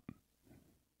up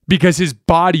because his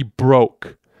body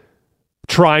broke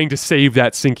trying to save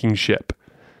that sinking ship.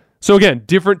 So again,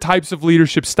 different types of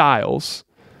leadership styles.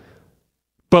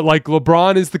 But like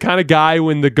LeBron is the kind of guy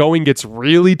when the going gets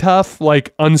really tough,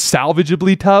 like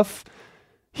unsalvageably tough,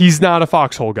 he's not a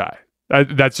foxhole guy.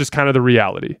 That's just kind of the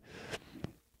reality.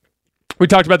 We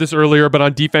talked about this earlier, but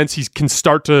on defense, he's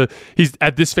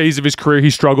at this phase of his career, he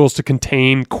struggles to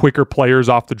contain quicker players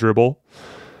off the dribble.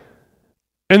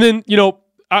 And then,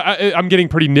 I'm getting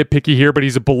pretty nitpicky here, but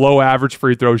he's a below average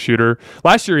free throw shooter.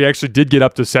 Last year, he actually did get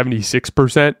up to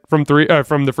 76%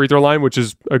 from the free throw line, which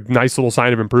is a nice little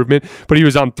sign of improvement. But he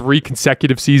was on 3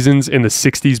 consecutive seasons in the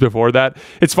 60s before that.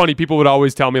 It's funny, people would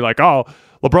always tell me like, oh,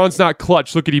 LeBron's not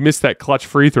clutch. Look at, he missed that clutch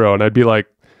free throw. And I'd be like,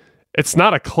 it's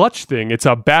not a clutch thing. It's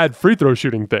a bad free throw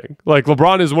shooting thing. Like,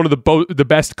 LeBron is one of the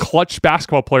best clutch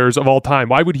basketball players of all time.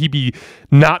 Why would he be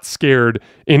not scared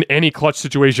in any clutch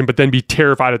situation, but then be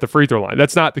terrified at the free throw line?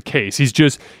 That's not the case. He's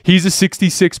a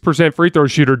 66% free throw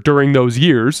shooter during those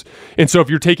years. And so if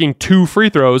you're taking 2 free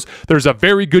throws, there's a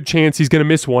very good chance he's going to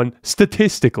miss one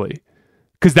statistically.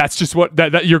 Because that's just what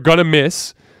that you're going to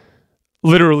miss.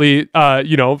 Literally,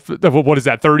 what is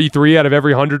that? 33 out of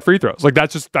every 100 free throws. Like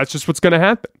that's just what's going to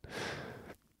happen.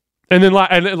 And then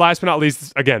last but not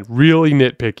least, again, really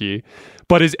nitpicky,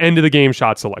 but his end of the game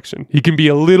shot selection. He can be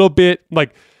a little bit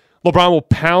like LeBron will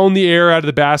pound the air out of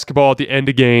the basketball at the end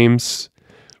of games,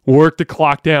 work the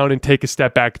clock down, and take a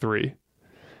step back 3.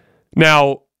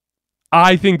 Now,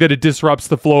 I think that it disrupts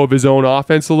the flow of his own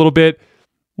offense a little bit.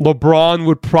 LeBron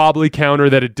would probably counter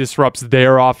that it disrupts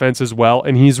their offense as well,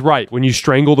 and he's right. When you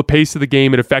strangle the pace of the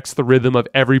game, it affects the rhythm of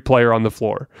every player on the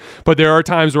floor. But there are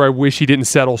times where I wish he didn't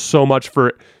settle so much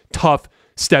for tough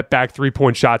step-back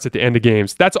 3-point shots at the end of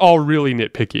games. That's all really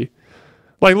nitpicky.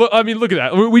 Like, look at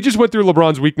that. We just went through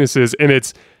LeBron's weaknesses, and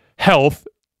it's health.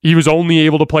 He was only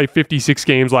able to play 56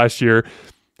 games last year.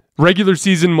 Regular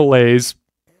season malaise.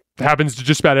 Happens to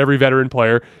just about every veteran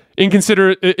player.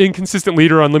 Inconsistent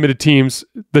leader on limited teams.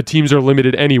 The teams are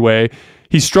limited anyway.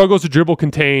 He struggles to dribble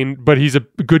contain, but he's a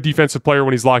good defensive player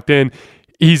when he's locked in.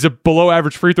 He's a below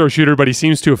average free throw shooter, but he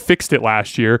seems to have fixed it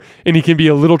last year, and he can be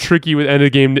a little tricky with end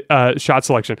of game shot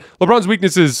selection. LeBron's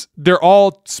weaknesses, they're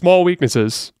all small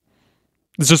weaknesses.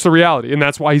 It's just the reality, and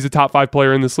that's why he's a top 5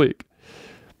 player in this league.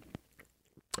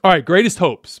 All right, greatest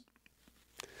hopes.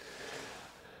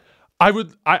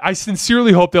 I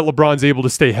sincerely hope that LeBron's able to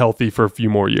stay healthy for a few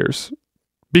more years,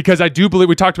 because I do believe,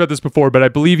 we talked about this before, but I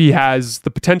believe he has the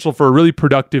potential for a really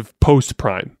productive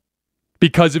post-prime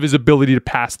because of his ability to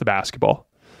pass the basketball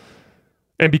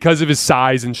and because of his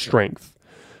size and strength.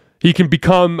 He can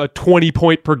become a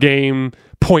 20-point per game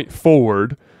point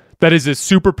forward that is a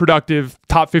super productive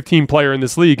top 15 player in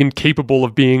this league and capable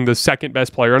of being the second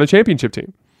best player on a championship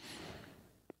team.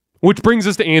 Which brings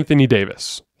us to Anthony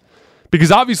Davis.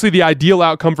 Because obviously the ideal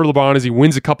outcome for LeBron is he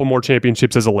wins a couple more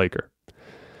championships as a Laker.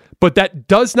 But that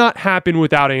does not happen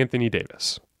without Anthony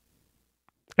Davis.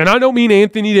 And I don't mean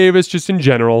Anthony Davis just in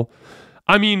general.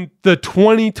 I mean the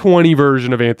 2020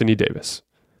 version of Anthony Davis.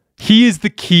 He is the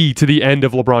key to the end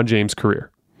of LeBron James'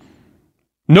 career.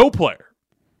 No player,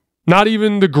 not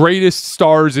even the greatest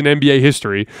stars in NBA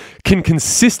history, can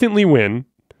consistently win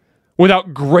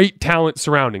without great talent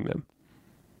surrounding them.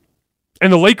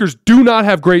 And the Lakers do not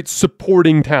have great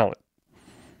supporting talent.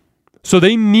 So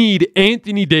they need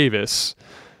Anthony Davis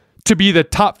to be the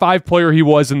top 5 player he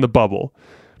was in the bubble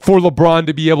for LeBron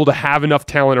to be able to have enough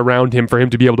talent around him for him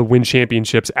to be able to win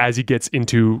championships as he gets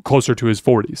into closer to his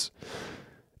 40s.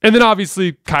 And then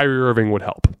obviously Kyrie Irving would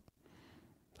help.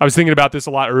 I was thinking about this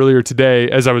a lot earlier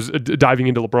today as I was diving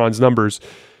into LeBron's numbers.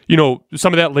 You know,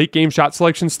 some of that late game shot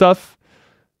selection stuff,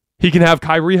 he can have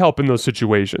Kyrie help in those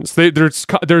situations.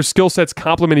 Their skill sets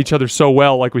complement each other so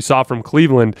well, like we saw from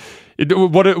Cleveland.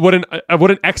 What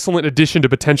an excellent addition to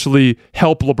potentially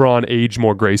help LeBron age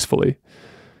more gracefully.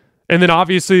 And then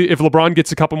obviously, if LeBron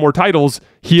gets a couple more titles,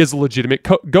 he has a legitimate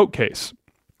GOAT case.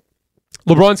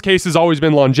 LeBron's case has always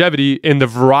been longevity and the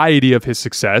variety of his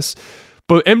success,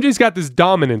 but MJ's got this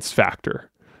dominance factor.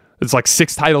 It's like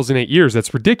 6 titles in 8 years.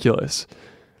 That's ridiculous.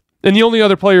 And the only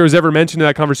other player who's ever mentioned in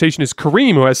that conversation is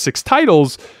Kareem, who has 6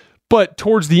 titles, but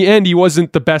towards the end, he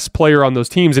wasn't the best player on those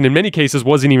teams, and in many cases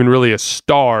wasn't even really a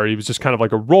star. He was just kind of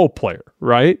like a role player,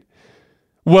 right?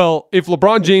 Well, if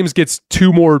LeBron James gets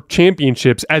 2 more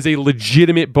championships as a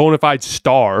legitimate bona fide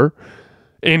star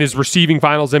and is receiving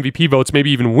finals MVP votes,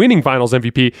 maybe even winning finals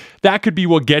MVP, that could be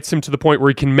what gets him to the point where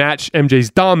he can match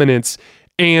MJ's dominance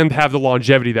and have the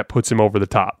longevity that puts him over the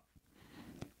top.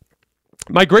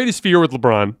 My greatest fear with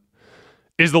LeBron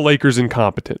is the Lakers'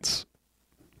 incompetence.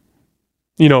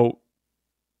 You know,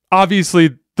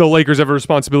 obviously the Lakers have a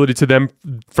responsibility to them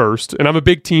first, and I'm a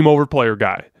big team over player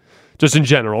guy, just in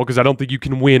general, because I don't think you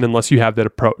can win unless you have that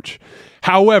approach.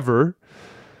 However,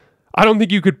 I don't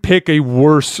think you could pick a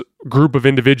worse group of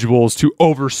individuals to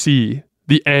oversee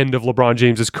the end of LeBron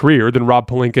James's career than Rob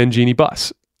Pelinka and Jeannie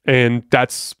Buss. And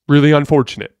that's really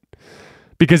unfortunate,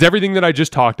 because everything that I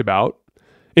just talked about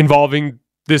involving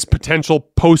this potential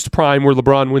post-prime where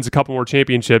LeBron wins a couple more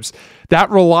championships, that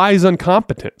relies on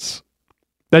competence.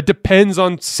 That depends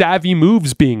on savvy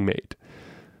moves being made.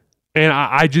 And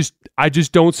I just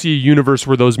don't see a universe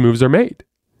where those moves are made.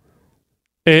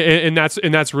 And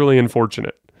that's really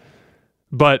unfortunate.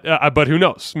 But who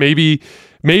knows? Maybe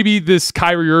this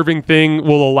Kyrie Irving thing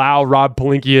will allow Rob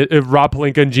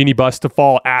Pelinka and Jeannie Buss to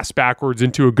fall ass backwards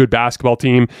into a good basketball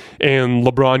team, and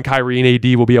LeBron, Kyrie, and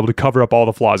AD will be able to cover up all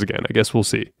the flaws again. I guess we'll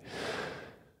see.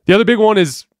 The other big one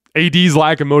is AD's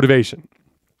lack of motivation.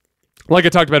 Like I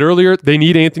talked about earlier, they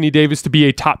need Anthony Davis to be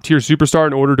a top-tier superstar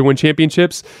in order to win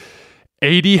championships.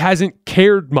 AD hasn't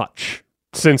cared much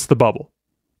since the bubble.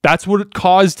 That's what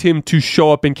caused him to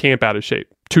show up in camp out of shape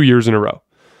 2 years in a row.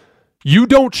 You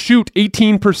don't shoot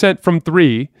 18% from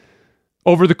 3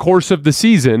 over the course of the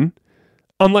season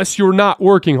unless you're not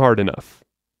working hard enough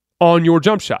on your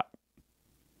jump shot.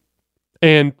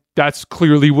 And that's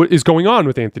clearly what is going on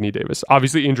with Anthony Davis.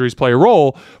 Obviously, injuries play a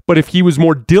role, but if he was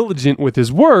more diligent with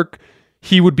his work,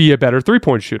 he would be a better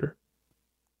three-point shooter.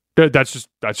 That's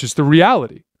just the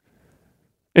reality.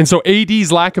 And so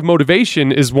AD's lack of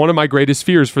motivation is one of my greatest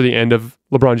fears for the end of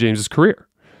LeBron James's career.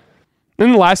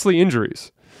 And lastly,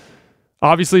 injuries.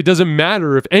 Obviously, it doesn't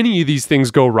matter if any of these things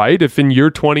go right if in year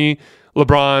 20,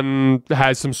 LeBron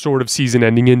has some sort of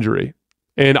season-ending injury.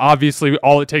 And obviously,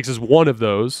 all it takes is one of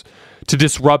those to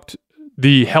disrupt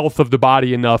the health of the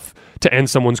body enough to end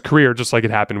someone's career, just like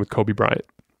it happened with Kobe Bryant.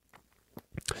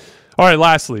 All right,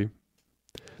 lastly,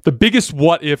 the biggest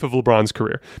what-if of LeBron's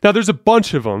career. Now, there's a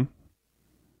bunch of them.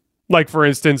 Like, for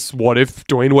instance, what if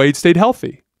Dwayne Wade stayed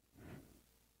healthy?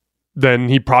 Then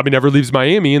he probably never leaves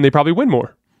Miami and they probably win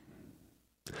more.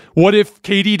 What if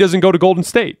KD doesn't go to Golden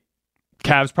State?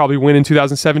 Cavs probably win in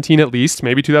 2017 at least,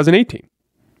 maybe 2018.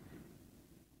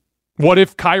 What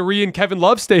if Kyrie and Kevin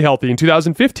Love stay healthy in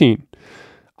 2015?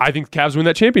 I think the Cavs win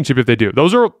that championship if they do.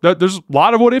 There's a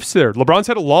lot of what ifs there. LeBron's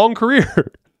had a long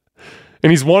career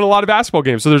and he's won a lot of basketball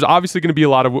games. So there's obviously going to be a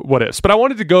lot of what ifs. But I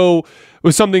wanted to go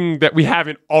with something that we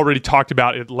haven't already talked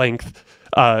about at length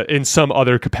in some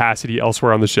other capacity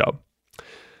elsewhere on the show.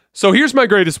 So here's my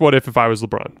greatest what if I was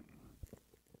LeBron.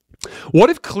 What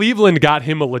if Cleveland got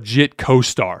him a legit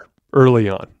co-star early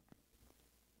on?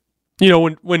 You know,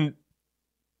 when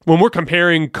we're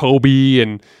comparing Kobe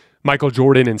and Michael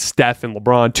Jordan and Steph and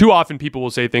LeBron, too often people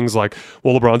will say things like,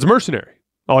 well, LeBron's a mercenary.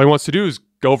 All he wants to do is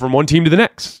go from one team to the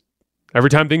next. Every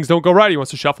time things don't go right, he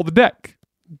wants to shuffle the deck.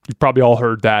 You've probably all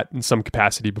heard that in some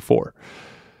capacity before.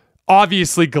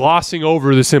 Obviously, glossing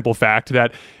over the simple fact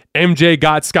that MJ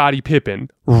got Scottie Pippen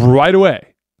right away.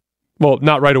 Well,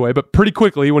 not right away, but pretty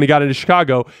quickly when he got into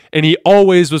Chicago, and he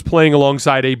always was playing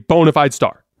alongside a bona fide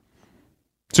star.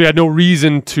 So he had no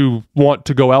reason to want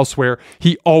to go elsewhere.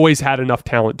 He always had enough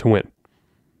talent to win.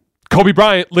 Kobe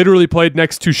Bryant literally played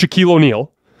next to Shaquille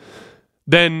O'Neal.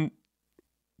 Then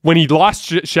when he lost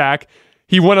Shaq,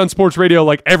 he went on sports radio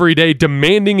like every day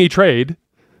demanding a trade.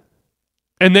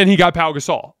 And then he got Pau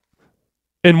Gasol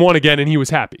and won again, and he was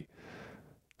happy.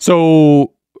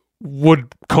 So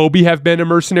would Kobe have been a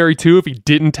mercenary too if he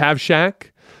didn't have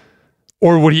Shaq?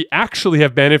 Or would he actually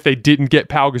have been if they didn't get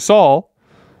Pau Gasol?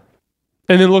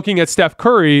 And then looking at Steph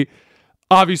Curry,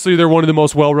 obviously they're one of the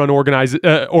most well-run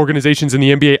organizations in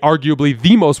the NBA, arguably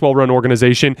the most well-run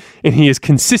organization, and he has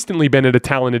consistently been at a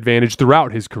talent advantage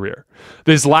throughout his career.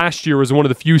 This last year was one of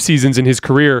the few seasons in his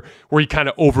career where he kind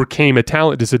of overcame a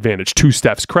talent disadvantage. To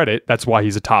Steph's credit, that's why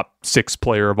he's a top 6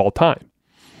 player of all time.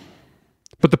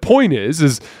 But the point is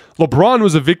LeBron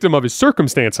was a victim of his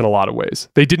circumstance in a lot of ways.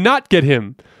 They did not get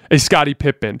him a Scottie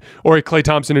Pippen or a Klay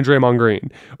Thompson and Draymond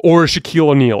Green or a Shaquille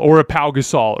O'Neal or a Pau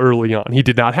Gasol early on. He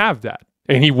did not have that.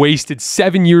 And he wasted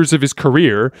 7 years of his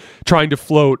career trying to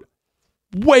float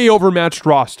way overmatched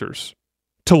rosters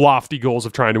to lofty goals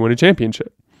of trying to win a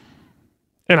championship.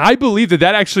 And I believe that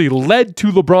actually led to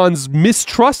LeBron's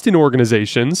mistrust in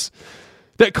organizations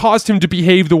that caused him to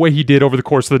behave the way he did over the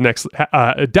course of the next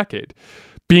decade.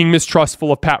 Being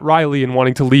mistrustful of Pat Riley and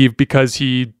wanting to leave because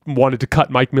he wanted to cut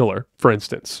Mike Miller, for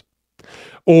instance.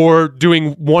 Or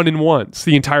doing 1-and-1s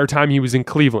the entire time he was in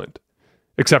Cleveland,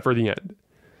 except for the end.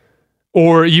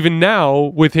 Or even now,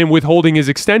 with him withholding his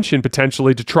extension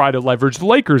potentially to try to leverage the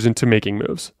Lakers into making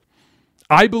moves.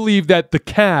 I believe that the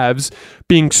Cavs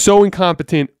being so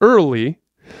incompetent early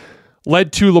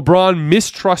led to LeBron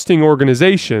mistrusting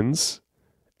organizations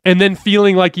and then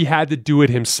feeling like he had to do it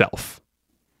himself.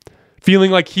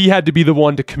 Feeling like he had to be the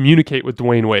one to communicate with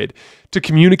Dwayne Wade, to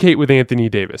communicate with Anthony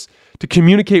Davis, to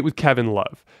communicate with Kevin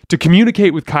Love, to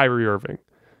communicate with Kyrie Irving.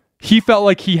 He felt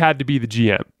like he had to be the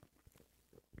GM.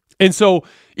 And so,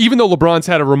 even though LeBron's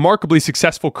had a remarkably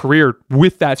successful career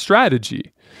with that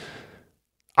strategy,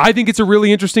 I think it's a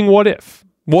really interesting what if.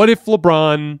 What if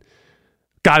LeBron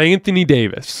got Anthony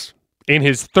Davis in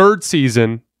his 3rd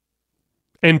season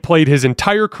and played his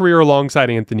entire career alongside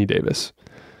Anthony Davis?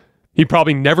 He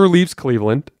probably never leaves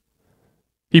Cleveland.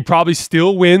 He probably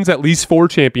still wins at least 4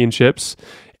 championships.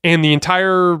 And the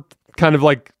entire kind of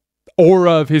like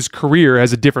aura of his career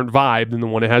has a different vibe than the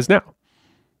one it has now.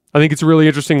 I think it's a really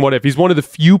interesting what if. He's one of the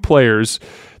few players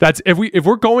that's if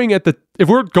we're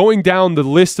going down the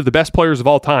list of the best players of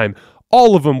all time,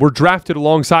 all of them were drafted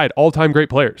alongside all-time great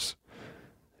players.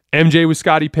 MJ with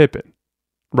Scottie Pippen,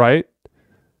 right?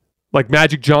 Like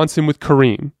Magic Johnson with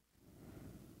Kareem.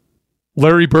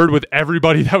 Larry Bird with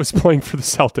everybody that was playing for the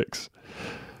Celtics.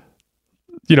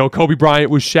 You know, Kobe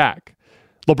Bryant was Shaq.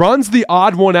 LeBron's the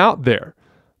odd one out there.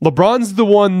 LeBron's the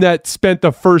one that spent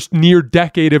the first near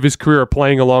decade of his career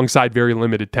playing alongside very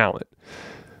limited talent.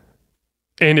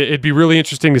 And it'd be really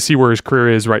interesting to see where his career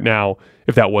is right now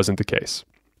if that wasn't the case.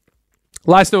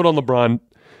 Last note on LeBron,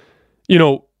 you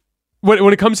know,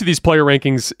 when it comes to these player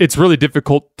rankings, it's really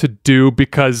difficult to do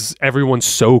because everyone's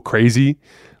so crazy.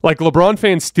 Like, LeBron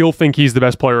fans still think he's the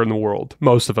best player in the world,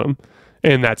 most of them.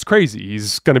 And that's crazy.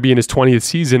 He's going to be in his 20th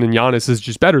season, and Giannis is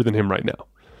just better than him right now.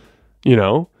 You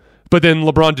know? But then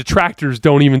LeBron detractors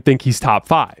don't even think he's top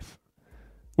 5,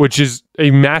 which is a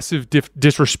massive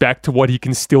disrespect to what he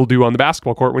can still do on the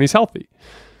basketball court when he's healthy.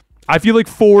 I feel like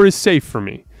 4 is safe for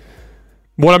me.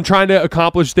 What I'm trying to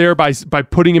accomplish there by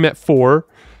putting him at 4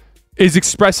 is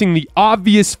expressing the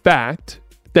obvious fact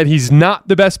that he's not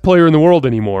the best player in the world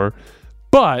anymore,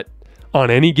 but on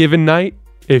any given night,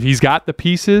 if he's got the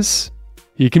pieces,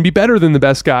 he can be better than the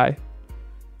best guy.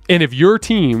 And if your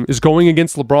team is going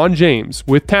against LeBron James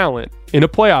with talent in a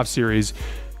playoff series,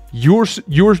 you're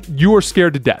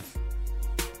scared to death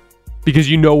because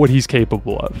you know what he's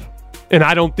capable of. And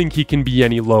I don't think he can be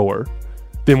any lower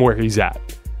than where he's at.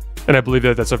 And I believe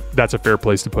that that's a fair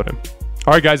place to put him.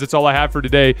 All right, guys, that's all I have for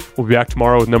today. We'll be back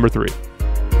tomorrow with number 3.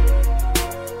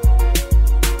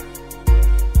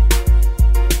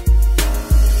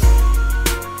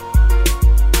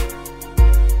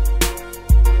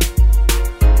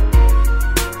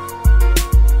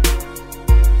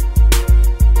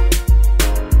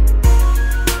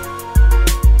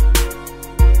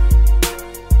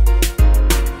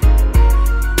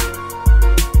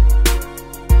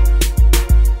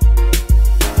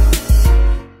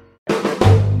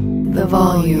 The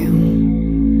volume.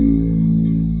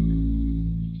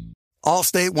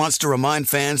 Allstate wants to remind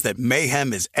fans that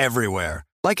mayhem is everywhere,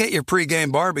 like at your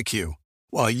pregame barbecue.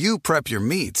 While you prep your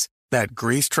meats, that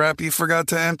grease trap you forgot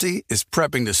to empty is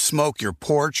prepping to smoke your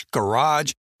porch,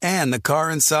 garage, and the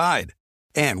car inside.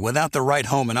 And without the right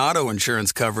home and auto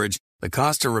insurance coverage, the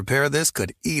cost to repair this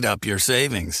could eat up your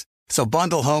savings. So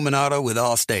bundle home and auto with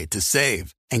Allstate to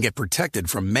save and get protected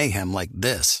from mayhem like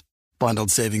this.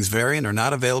 Bundled savings vary and are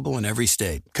not available in every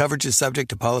state. Coverage is subject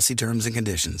to policy terms and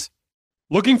conditions.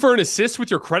 Looking for an assist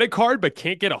with your credit card but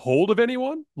can't get a hold of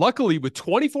anyone? Luckily, with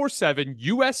 24/7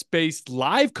 US-based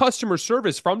live customer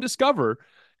service from Discover,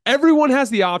 everyone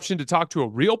has the option to talk to a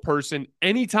real person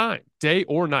anytime, day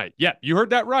or night. Yeah, you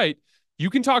heard that right. You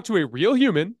can talk to a real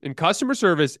human in customer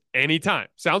service anytime.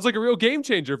 Sounds like a real game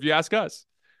changer if you ask us.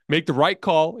 Make the right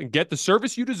call and get the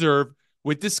service you deserve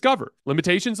with Discover.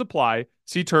 Limitations apply.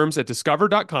 See terms at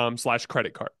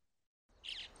discover.com/creditcard.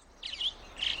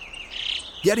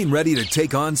 Getting ready to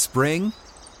take on spring?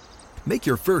 Make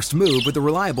your first move with the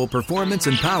reliable performance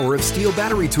and power of Steel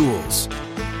battery tools.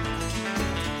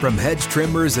 From hedge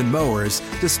trimmers and mowers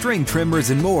to string trimmers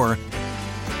and more,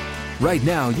 right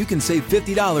now you can save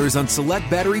 $50 on select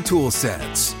battery tool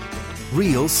sets.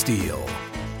 Real Steel.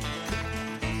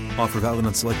 Offer valid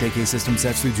on select AK system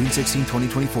sets through June 16,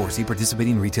 2024. See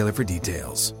participating retailer for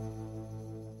details.